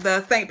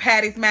the St.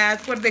 Patty's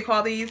mask. What do they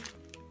call these?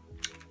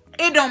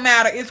 It don't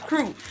matter. It's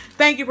crew.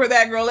 Thank you for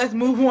that, girl. Let's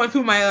move on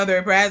to my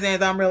other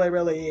presents. I'm really,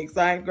 really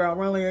excited, girl. I'm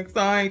really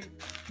excited.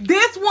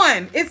 This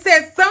one, it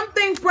says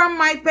something from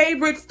my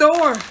favorite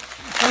store.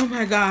 Oh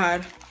my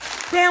God.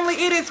 Family,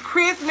 it is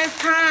Christmas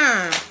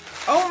time.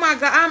 Oh my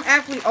God, I'm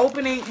actually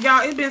opening.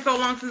 Y'all, it's been so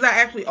long since I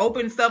actually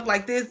opened stuff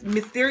like this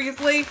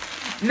mysteriously.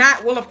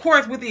 Not, well, of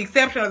course, with the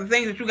exception of the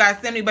things that you guys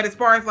send me, but as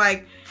far as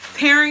like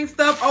tearing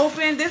stuff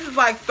open, this is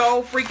like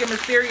so freaking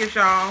mysterious,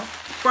 y'all.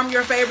 From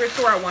your favorite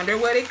store. I wonder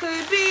what it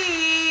could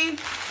be.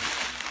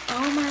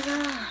 Oh my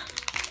God.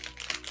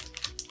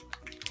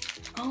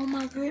 Oh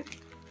my goodness.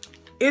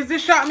 Is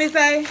this Shop Miss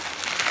A?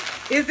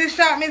 Is this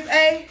Shop Miss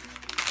A?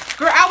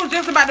 Girl, I was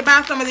just about to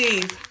buy some of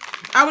these.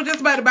 I was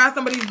just about to buy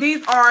some of these.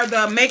 These are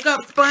the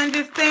makeup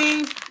sponges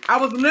things. I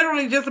was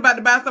literally just about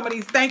to buy some of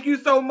these. Thank you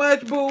so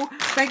much, boo.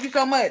 Thank you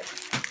so much.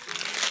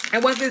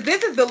 And what's this?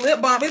 This is the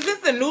lip balm. Is this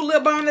the new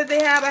lip balm that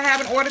they have? I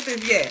haven't ordered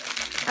this yet.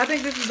 I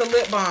think this is the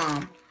lip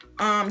balm.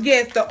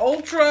 Yes, the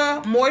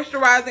Ultra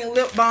Moisturizing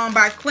Lip Balm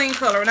by Clean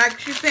Color. And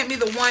she sent me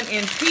the one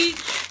in peach.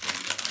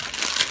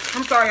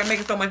 I'm sorry I'm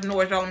making so much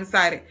noise, y'all. I'm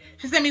excited.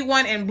 She sent me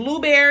one in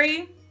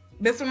blueberry.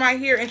 This one right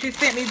here. And she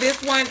sent me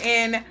this one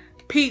in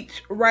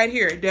peach right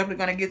here. Definitely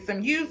going to get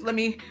some use. Let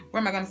me, where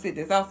am I going to sit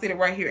this? I'll sit it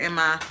right here in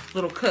my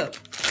little cup.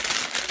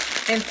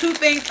 And 2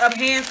 things of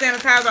hand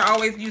sanitizer. I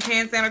always use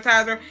hand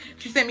sanitizer.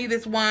 She sent me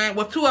this one.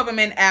 Well, 2 of them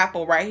in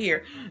apple right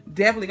here.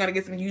 Definitely going to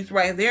get some use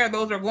right there.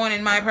 Those are going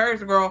in my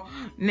purse, girl.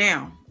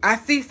 Now, I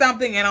see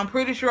something and I'm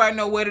pretty sure I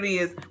know what it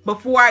is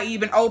before I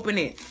even open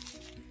it.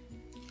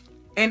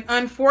 An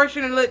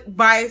unfortunate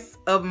vice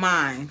of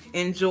mine.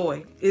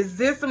 Enjoy. Is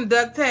this some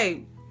duct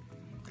tape?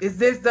 Is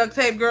this duct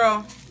tape,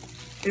 girl?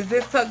 Is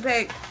this duct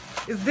tape?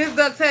 Is this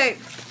duct tape?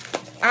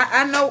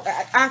 I know.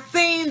 I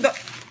seen the...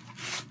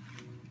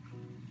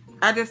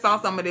 I just saw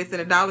some of this in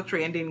a Dollar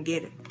Tree and didn't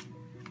get it.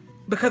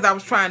 Because I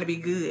was trying to be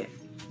good.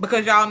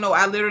 Because y'all know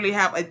I literally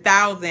have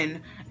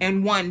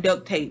 1,001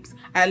 duct tapes.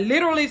 I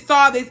literally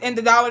saw this in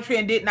the Dollar Tree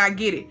and did not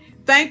get it.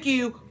 Thank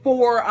you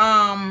for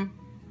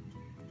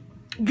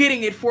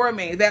getting it for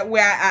me. That way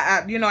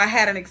I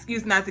had an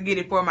excuse not to get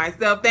it for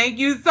myself. Thank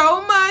you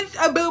so much,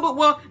 Abuba.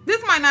 Well,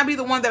 this might not be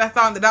the one that I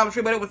saw in the Dollar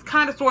Tree, but it was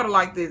kind of sort of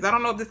like this. I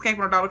don't know if this came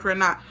from the Dollar Tree or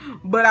not,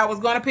 but I was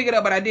going to pick it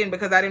up, but I didn't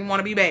because I didn't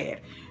want to be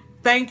bad.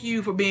 Thank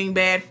you for being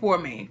bad for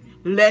me.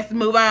 Let's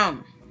move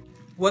on.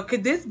 What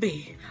could this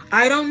be?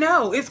 I don't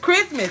know. It's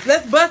Christmas.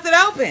 Let's bust it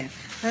open.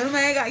 Oh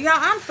my God. Y'all,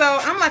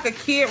 I'm like a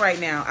kid right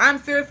now. I'm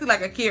seriously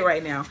like a kid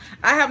right now.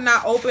 I have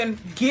not opened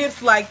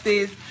gifts like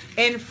this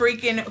in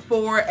freaking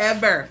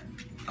forever.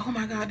 Oh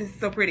my God, this is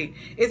so pretty.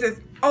 It says,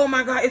 oh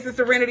my God, it's a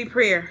Serenity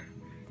Prayer.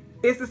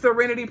 It's a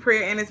Serenity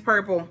Prayer and it's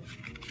purple.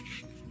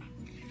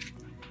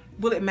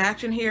 Will it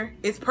match in here?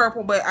 It's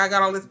purple, but I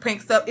got all this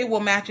pink stuff. It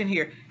will match in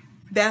here.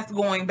 That's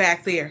going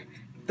back there.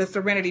 The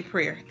Serenity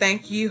Prayer.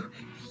 Thank you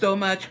so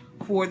much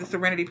for the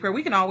Serenity Prayer.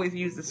 We can always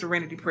use the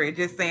Serenity Prayer.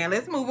 Just saying.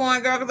 Let's move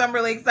on, girl, because I'm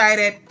really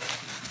excited.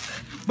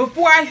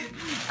 Before I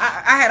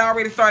had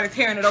already started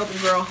tearing it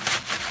open, girl.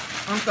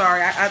 I'm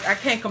sorry. I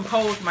can't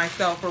compose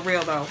myself for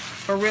real, though.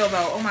 For real,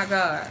 though. Oh, my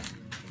God.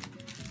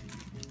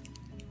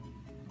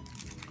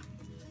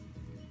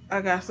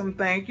 I got some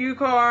thank you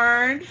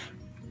cards.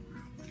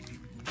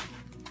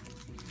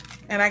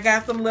 And I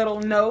got some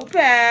little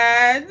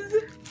notepads.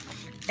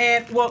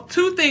 And, well,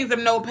 2 things of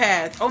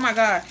notepads. Oh, my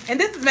God. And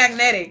this is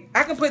magnetic.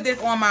 I can put this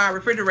on my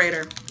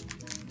refrigerator.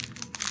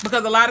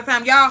 Because a lot of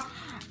times, y'all,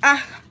 I'm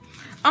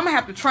going to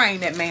have to train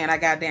that man I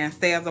got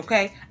downstairs,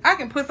 okay? I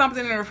can put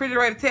something in the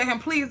refrigerator, tell him,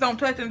 please don't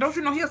touch it. And don't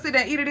you know he'll sit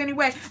there and eat it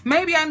anyway?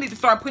 Maybe I need to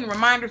start putting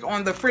reminders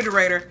on the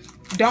refrigerator.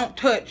 Don't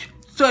touch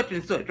such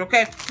and such,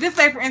 okay? Just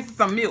say, for instance,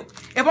 some milk.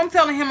 If I'm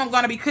telling him I'm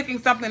going to be cooking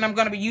something and I'm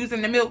going to be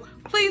using the milk,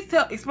 please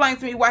explain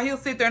to me why he'll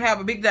sit there and have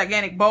a big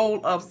gigantic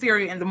bowl of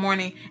cereal in the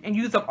morning and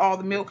use up all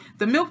the milk.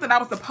 The milk that I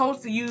was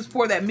supposed to use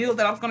for that meal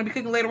that I was going to be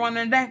cooking later on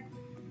in the day.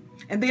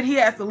 And then he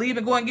has to leave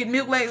and go and get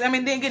milk later. I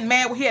mean, then get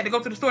mad when he had to go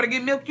to the store to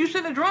get milk. You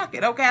shouldn't have drunk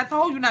it, okay? I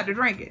told you not to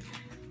drink it.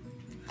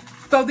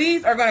 So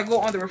these are going to go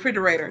on the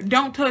refrigerator.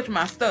 Don't touch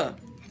my stuff.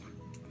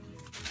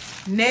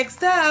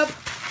 Next up,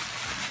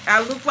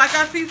 looks like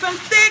I see some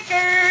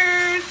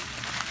stickers.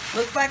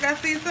 Looks like I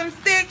see some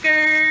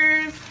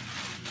stickers.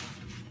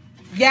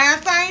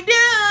 Yes, I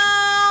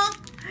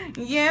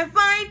do. Yes,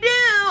 I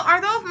do.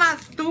 Are those not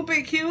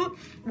stupid cute?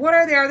 What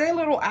are they? Are they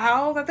little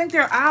owls? I think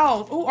they're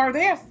owls. Oh, are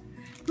they?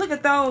 Look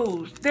at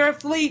those. They're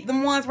asleep. The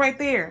ones right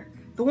there.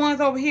 The ones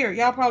over here.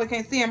 Y'all probably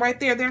can't see them right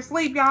there. They're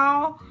asleep,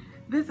 y'all.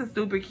 This is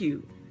super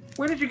cute.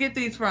 Where did you get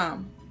these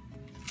from?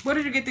 Where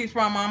did you get these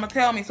from, Mama?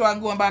 Tell me so I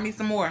can go and buy me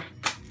some more.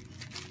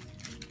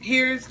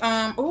 Here's,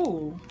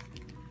 ooh.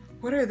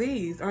 What are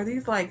these? Are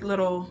these like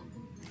little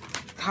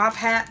top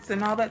hats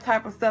and all that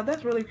type of stuff?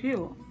 That's really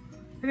cute.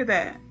 Look at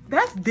that.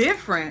 That's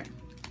different.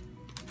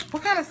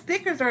 What kind of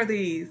stickers are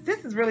these?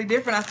 This is really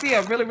different. I see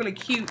a really, really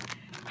cute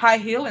high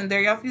heel in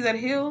there. Y'all see that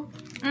heel?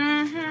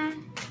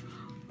 Mm-hmm.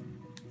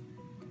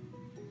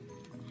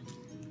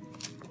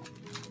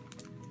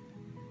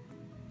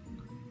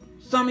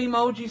 Some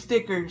emoji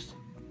stickers.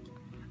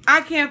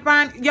 I can't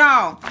find,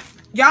 y'all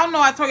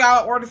know I told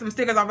y'all I ordered some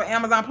stickers off of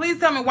Amazon. Please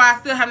tell me why I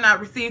still have not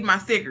received my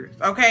stickers,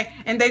 okay?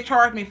 And they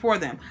charged me for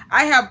them.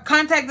 I have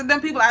contacted them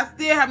people. I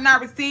still have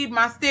not received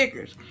my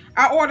stickers.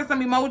 I ordered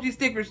some emoji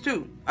stickers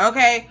too,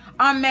 okay?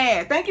 I'm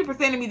mad. Thank you for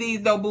sending me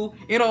these though, boo.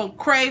 It'll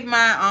crave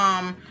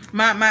my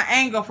my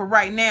anger for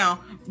right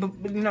now, but,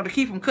 you know, to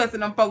keep from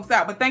cussing them folks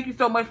out. But thank you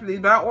so much for these.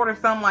 But I ordered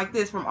something like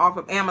this from off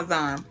of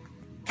Amazon.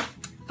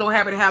 So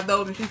happy to have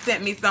those. And she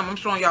sent me some. I'm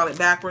showing y'all it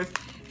backwards.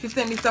 She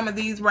sent me some of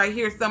these right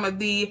here. Some of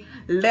the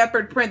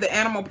leopard print, the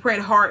animal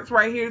print hearts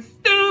right here.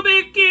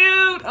 Stupid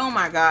cute. Oh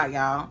my God,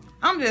 y'all.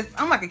 I'm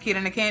like a kid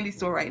in a candy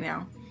store right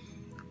now.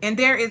 And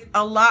there is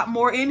a lot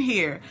more in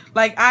here.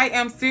 Like, I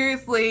am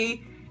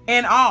seriously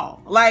in awe.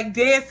 Like,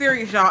 dead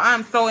serious, y'all.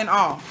 I'm so in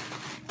awe.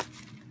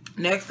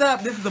 Next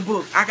up, this is a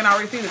book. I can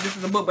already see that this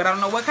is a book, but I don't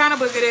know what kind of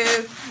book it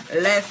is.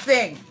 Let's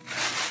see.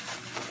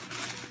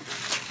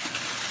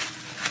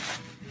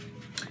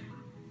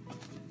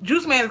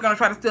 Juice Man is going to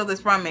try to steal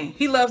this from me.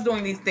 He loves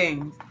doing these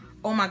things.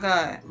 Oh my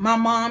God. My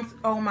mom's,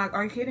 oh my,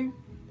 are you kidding?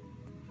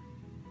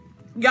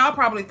 Y'all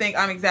probably think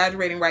I'm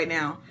exaggerating right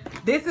now.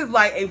 This is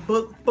like a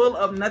book full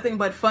of nothing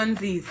but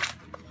funsies.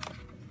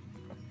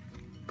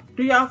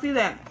 Do y'all see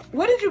that?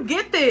 Where did you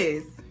get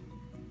this?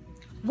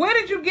 Where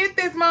did you get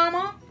this,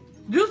 Mama?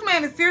 Juice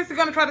Man is seriously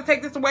going to try to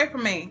take this away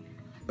from me.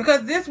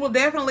 Because this will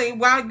definitely,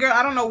 wow, girl,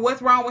 I don't know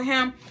what's wrong with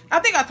him. I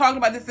think I talked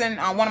about this in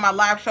one of my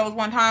live shows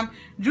one time.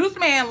 Juice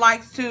Man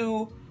likes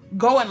to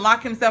go and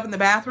lock himself in the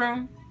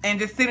bathroom and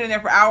just sit in there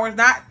for hours.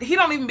 He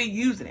don't even be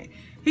using it.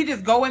 He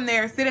just go in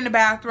there, sit in the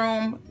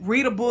bathroom,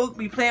 read a book,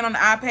 be playing on the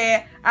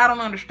iPad. I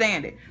don't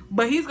understand it.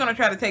 But he's going to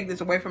try to take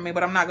this away from me,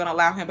 but I'm not going to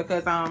allow him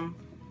because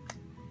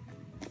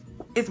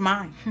it's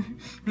mine.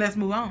 Let's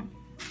move on.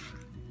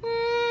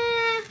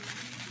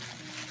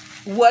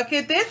 What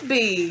could this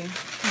be?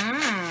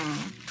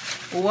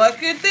 What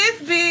could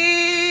this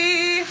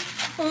be?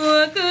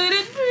 What could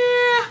it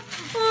be?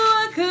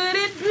 What could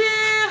it be?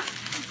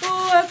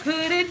 What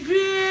could it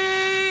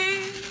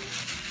be?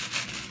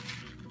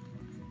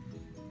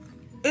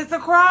 It's a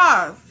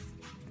cross.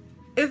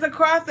 It's a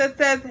cross that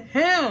says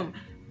him.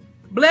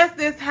 Bless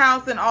this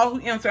house and all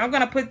who enter. I'm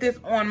going to put this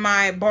on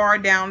my bar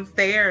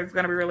downstairs. It's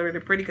going to be really, really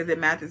pretty because it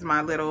matches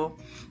my little,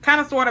 kind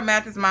of sort of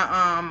matches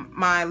my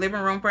my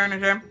living room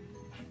furniture.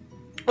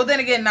 Well, then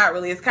again, not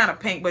really. It's kind of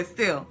pink, but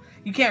still,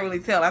 you can't really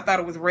tell. I thought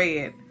it was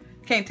red.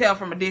 Can't tell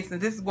from a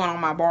distance. This is going on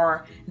my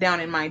bar down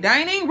in my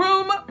dining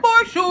room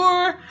for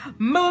sure.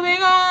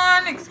 Moving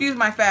on. Excuse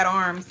my fat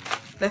arms.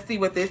 Let's see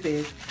what this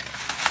is.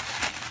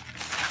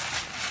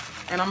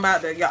 And I'm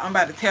about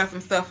to tear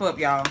some stuff up,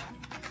 y'all.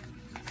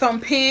 Some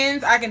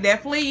pens. I can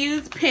definitely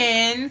use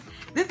pens.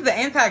 This is an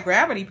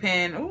anti-gravity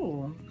pen.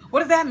 Ooh.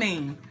 What does that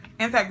mean?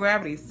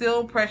 Anti-gravity.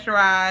 Sealed,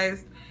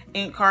 pressurized,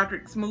 ink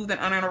cartridge, smooth and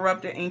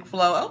uninterrupted ink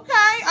flow.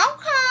 Okay,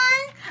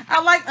 okay.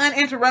 I like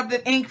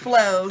uninterrupted ink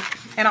flows.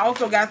 And I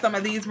also got some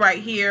of these right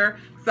here.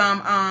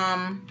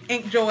 Some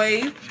Ink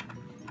Joys. You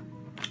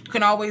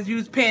can always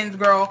use pens,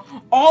 girl.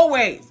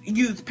 Always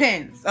use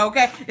pens,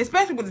 okay?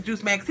 Especially with the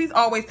Juice Man, because he's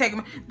always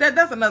taking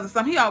that's another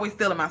something. He always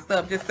stealing my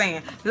stuff, just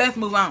saying. Let's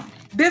move on.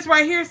 This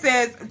right here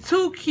says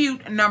too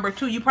cute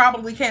 #2. You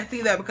probably can't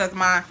see that because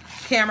my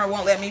camera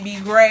won't let me be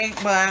great,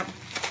 but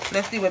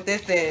let's see what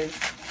this is.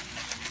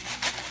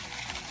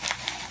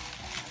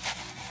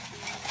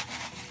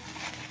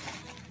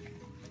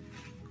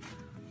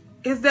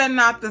 Is that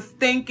not the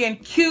stinking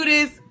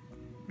cutest?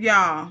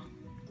 Y'all,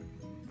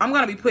 I'm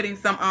going to be putting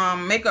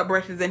some makeup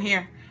brushes in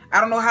here. I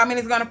don't know how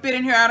many is going to fit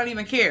in here. I don't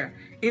even care.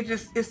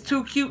 It's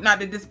too cute not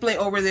to display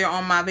over there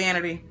on my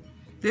vanity.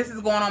 This is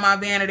going on my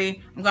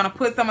vanity. I'm going to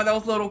put some of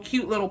those little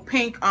cute little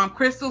pink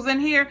crystals in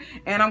here.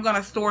 And I'm going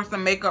to store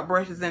some makeup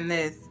brushes in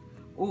this.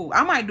 Ooh,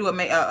 I might do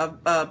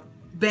a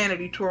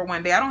vanity tour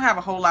one day. I don't have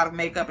a whole lot of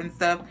makeup and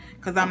stuff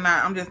because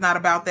I'm just not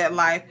about that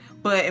life.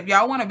 But if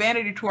y'all want a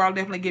vanity tour, I'll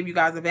definitely give you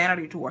guys a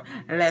vanity tour.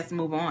 Let's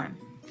move on.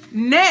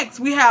 Next,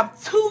 we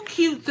have too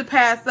cute to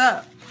pass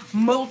up.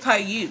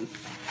 Multi-use.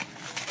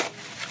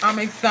 I'm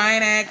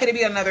excited. Could it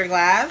be another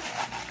glass?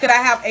 Could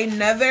I have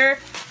another?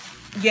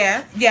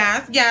 Yes,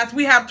 yes, yes.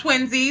 We have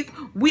twinsies.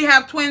 We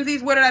have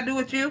twinsies. What did I do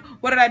with you?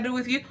 What did I do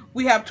with you?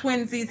 We have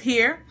twinsies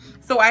here.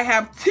 So I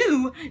have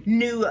 2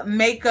 new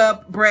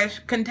makeup brush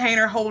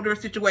container holder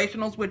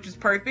situationals, which is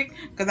perfect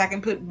because I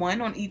can put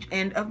one on each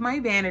end of my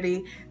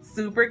vanity.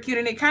 Super cute.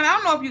 And it kind of, I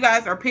don't know if you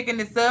guys are picking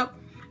this up,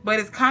 but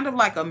it's kind of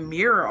like a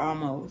mirror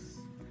almost.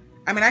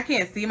 I mean, I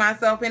can't see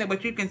myself in it,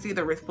 but you can see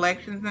the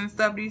reflections and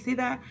stuff. Do you see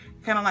that?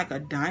 Kind of like a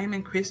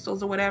diamond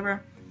crystals or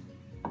whatever.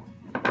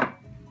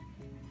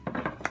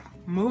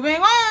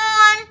 Moving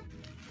on.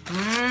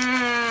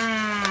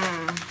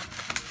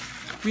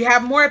 We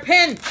have more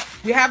pens.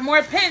 We have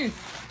more pens.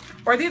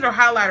 Or these are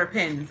highlighter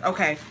pens.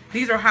 Okay,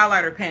 these are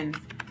highlighter pens.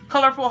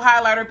 Colorful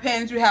highlighter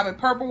pens. You have a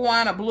purple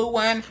one, a blue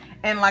one,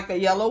 and like a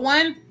yellow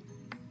one.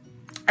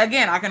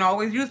 Again, I can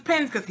always use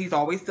pens because he's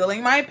always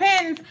stealing my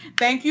pens.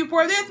 Thank you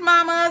for this,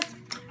 mamas.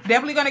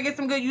 Definitely going to get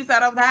some good use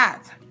out of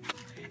that.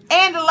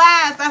 And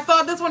last, I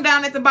saw this one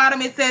down at the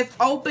bottom. It says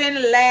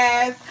open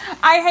last.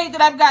 I hate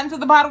that I've gotten to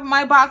the bottom of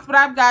my box, but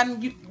I've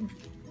gotten...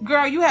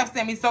 Girl, you have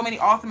sent me so many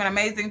awesome and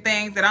amazing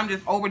things that I'm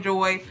just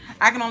overjoyed.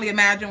 I can only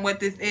imagine what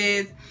this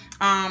is.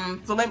 So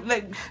I'm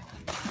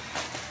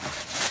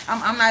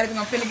not even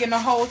going to finish getting the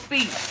whole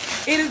speech.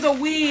 It is a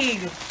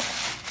wig.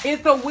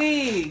 It's a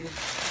wig.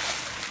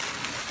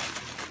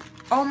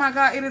 Oh my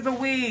God, it is a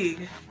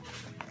wig.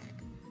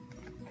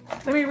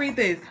 Let me read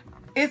this.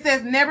 It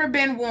says, never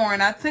been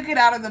worn. I took it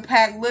out of the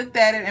pack, looked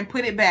at it, and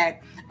put it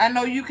back. I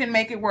know you can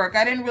make it work.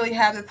 I didn't really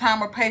have the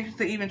time or patience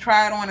to even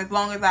try it on as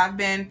long as I've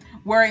been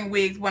wearing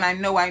wigs when I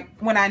know I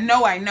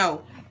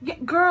know. Yeah,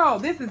 girl,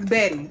 this is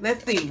Betty.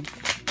 Let's see.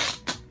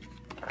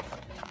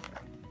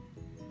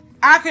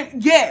 I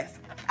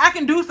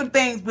can do some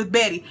things with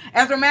Betty.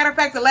 As a matter of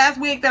fact, the last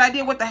wig that I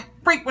did, what the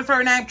freak was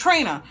her name?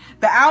 Trina.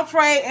 The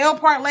Outre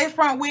L-part lace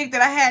front wig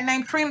that I had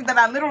named Trina that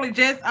I literally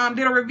just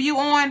did a review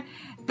on.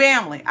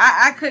 Family,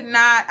 I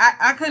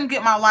couldn't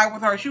get my life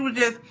with her.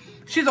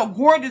 She's a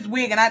gorgeous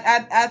wig, and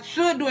I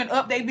should do an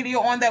update video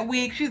on that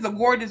wig. She's a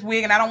gorgeous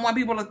wig, and I don't want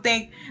people to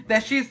think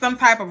that she's some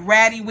type of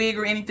ratty wig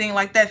or anything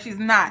like that. She's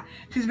not.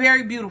 She's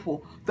very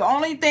beautiful. The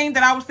only thing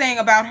that I was saying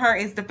about her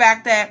is the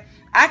fact that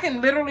I can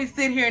literally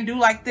sit here and do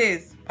like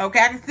this. Okay,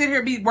 I can sit here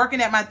and be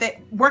working at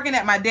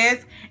my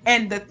desk,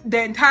 and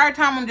the entire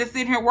time I'm just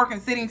sitting here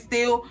working, sitting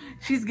still,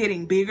 she's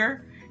getting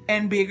bigger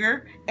and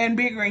bigger and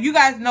bigger. And you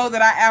guys know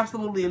that I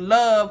absolutely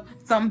love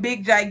some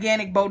big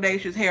gigantic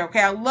bodacious hair.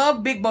 Okay, I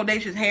love big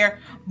bodacious hair,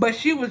 but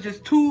she was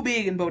just too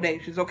big and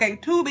bodacious. Okay,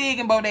 too big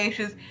and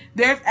bodacious.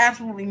 There's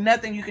absolutely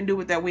nothing you can do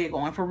with that wig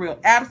on, for real.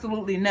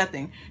 Absolutely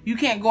nothing. You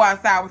can't go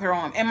outside with her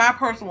on, in my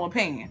personal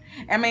opinion.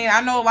 I mean, I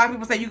know a lot of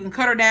people say you can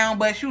cut her down,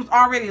 but she was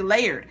already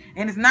layered,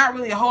 and it's not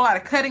really a whole lot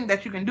of cutting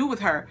that you can do with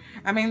her.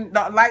 I mean,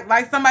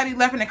 like somebody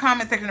left in the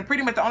comment section,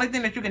 pretty much the only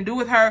thing that you can do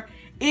with her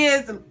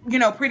is, you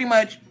know, pretty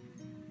much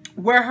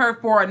wear her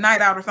for a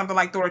night out or something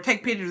like that, or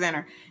take pictures in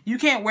her. You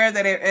can't wear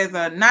that as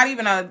a, not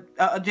even a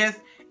just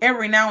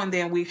every now and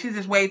then wig. She's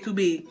just way too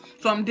big.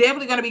 So I'm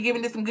definitely going to be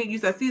giving this some good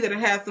use. I see that it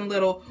has some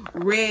little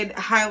red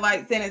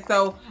highlights in it,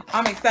 so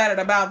I'm excited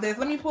about this.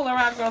 Let me pull her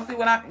out, girl, see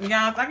what I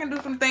can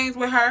do some things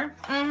with her.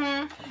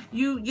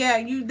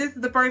 This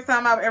is the first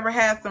time I've ever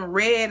had some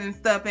red and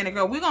stuff in it,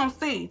 girl. We're going to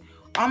see.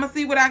 I'm going to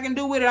see what I can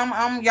do with it.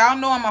 Y'all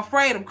know I'm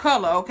afraid of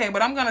color, okay,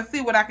 but I'm going to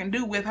see what I can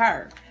do with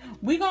her.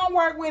 We gonna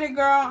work with it,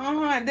 girl.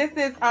 This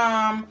is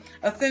a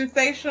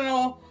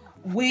sensational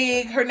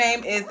wig. Her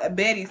name is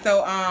Betty.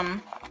 So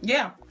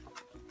yeah,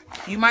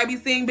 you might be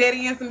seeing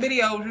Betty in some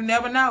videos. You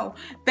never know.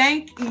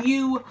 Thank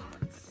you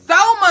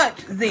so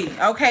much, Z.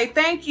 Okay,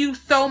 thank you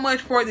so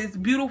much for this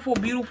beautiful,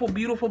 beautiful,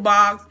 beautiful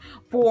box,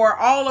 for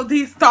all of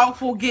these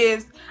thoughtful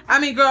gifts. I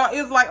mean, girl,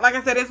 it's like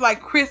I said, it's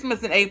like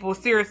Christmas in April,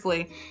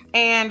 seriously.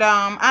 And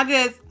I'm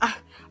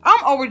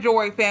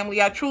overjoyed,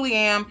 family. I truly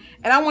am.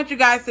 And I want you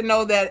guys to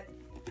know that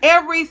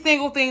every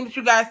single thing that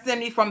you guys send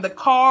me, from the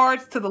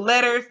cards to the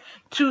letters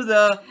to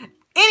the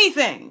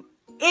anything,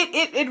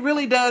 it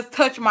really does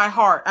touch my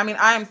heart. I mean,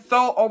 I am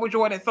so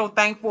overjoyed and so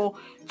thankful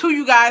to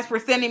you guys for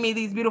sending me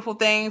these beautiful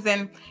things.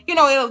 And, you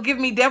know, it'll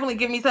definitely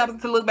give me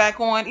something to look back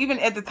on, even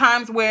at the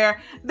times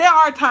where there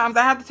are times,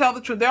 I have to tell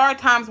the truth, there are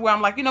times where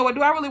I'm like, you know what,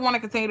 do I really want to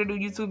continue to do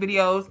YouTube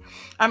videos?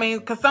 I mean,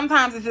 because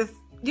sometimes it's just,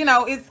 you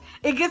know, it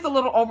gets a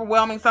little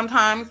overwhelming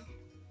sometimes.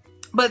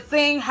 But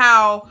seeing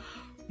how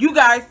you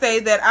guys say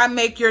that I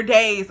make your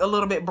days a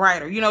little bit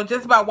brighter, you know,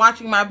 just by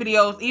watching my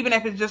videos, even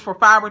if it's just for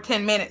 5 or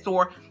 10 minutes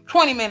or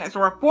 20 minutes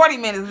or 40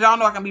 minutes. Y'all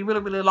know I can be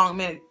really, really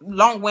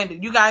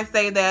long-winded. You guys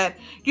say that,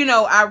 you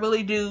know, I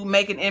really do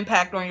make an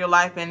impact on your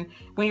life, and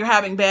when you're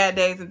having bad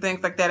days and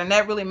things like that. And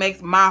that really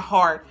makes my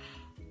heart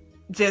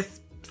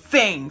just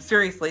sing,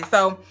 seriously.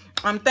 So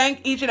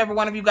Thank each and every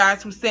one of you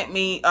guys who sent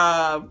me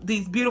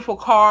these beautiful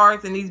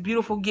cards and these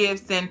beautiful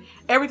gifts and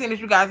everything that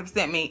you guys have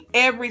sent me.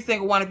 Every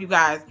single one of you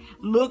guys,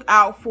 look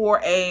out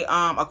for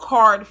a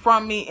card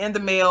from me in the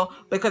mail,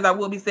 because I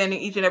will be sending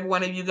each and every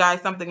one of you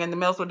guys something in the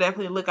mail. So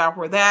definitely look out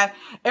for that.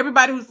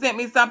 Everybody who sent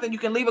me something, you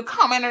can leave a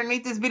comment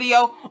underneath this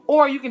video,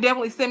 or you can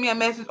definitely send me a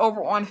message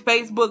over on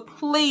Facebook.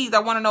 Please, I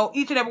want to know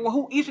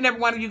who each and every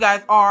one of you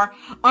guys are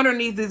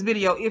underneath this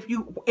video if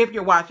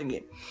you're watching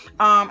it.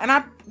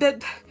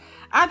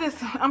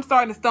 I'm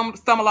starting to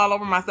stumble all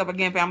over myself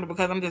again, family,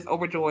 because I'm just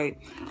overjoyed.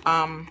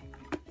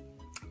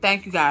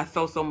 Thank you guys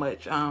so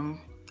much.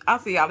 I'll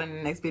see y'all in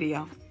the next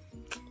video.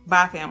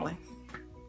 Bye, family.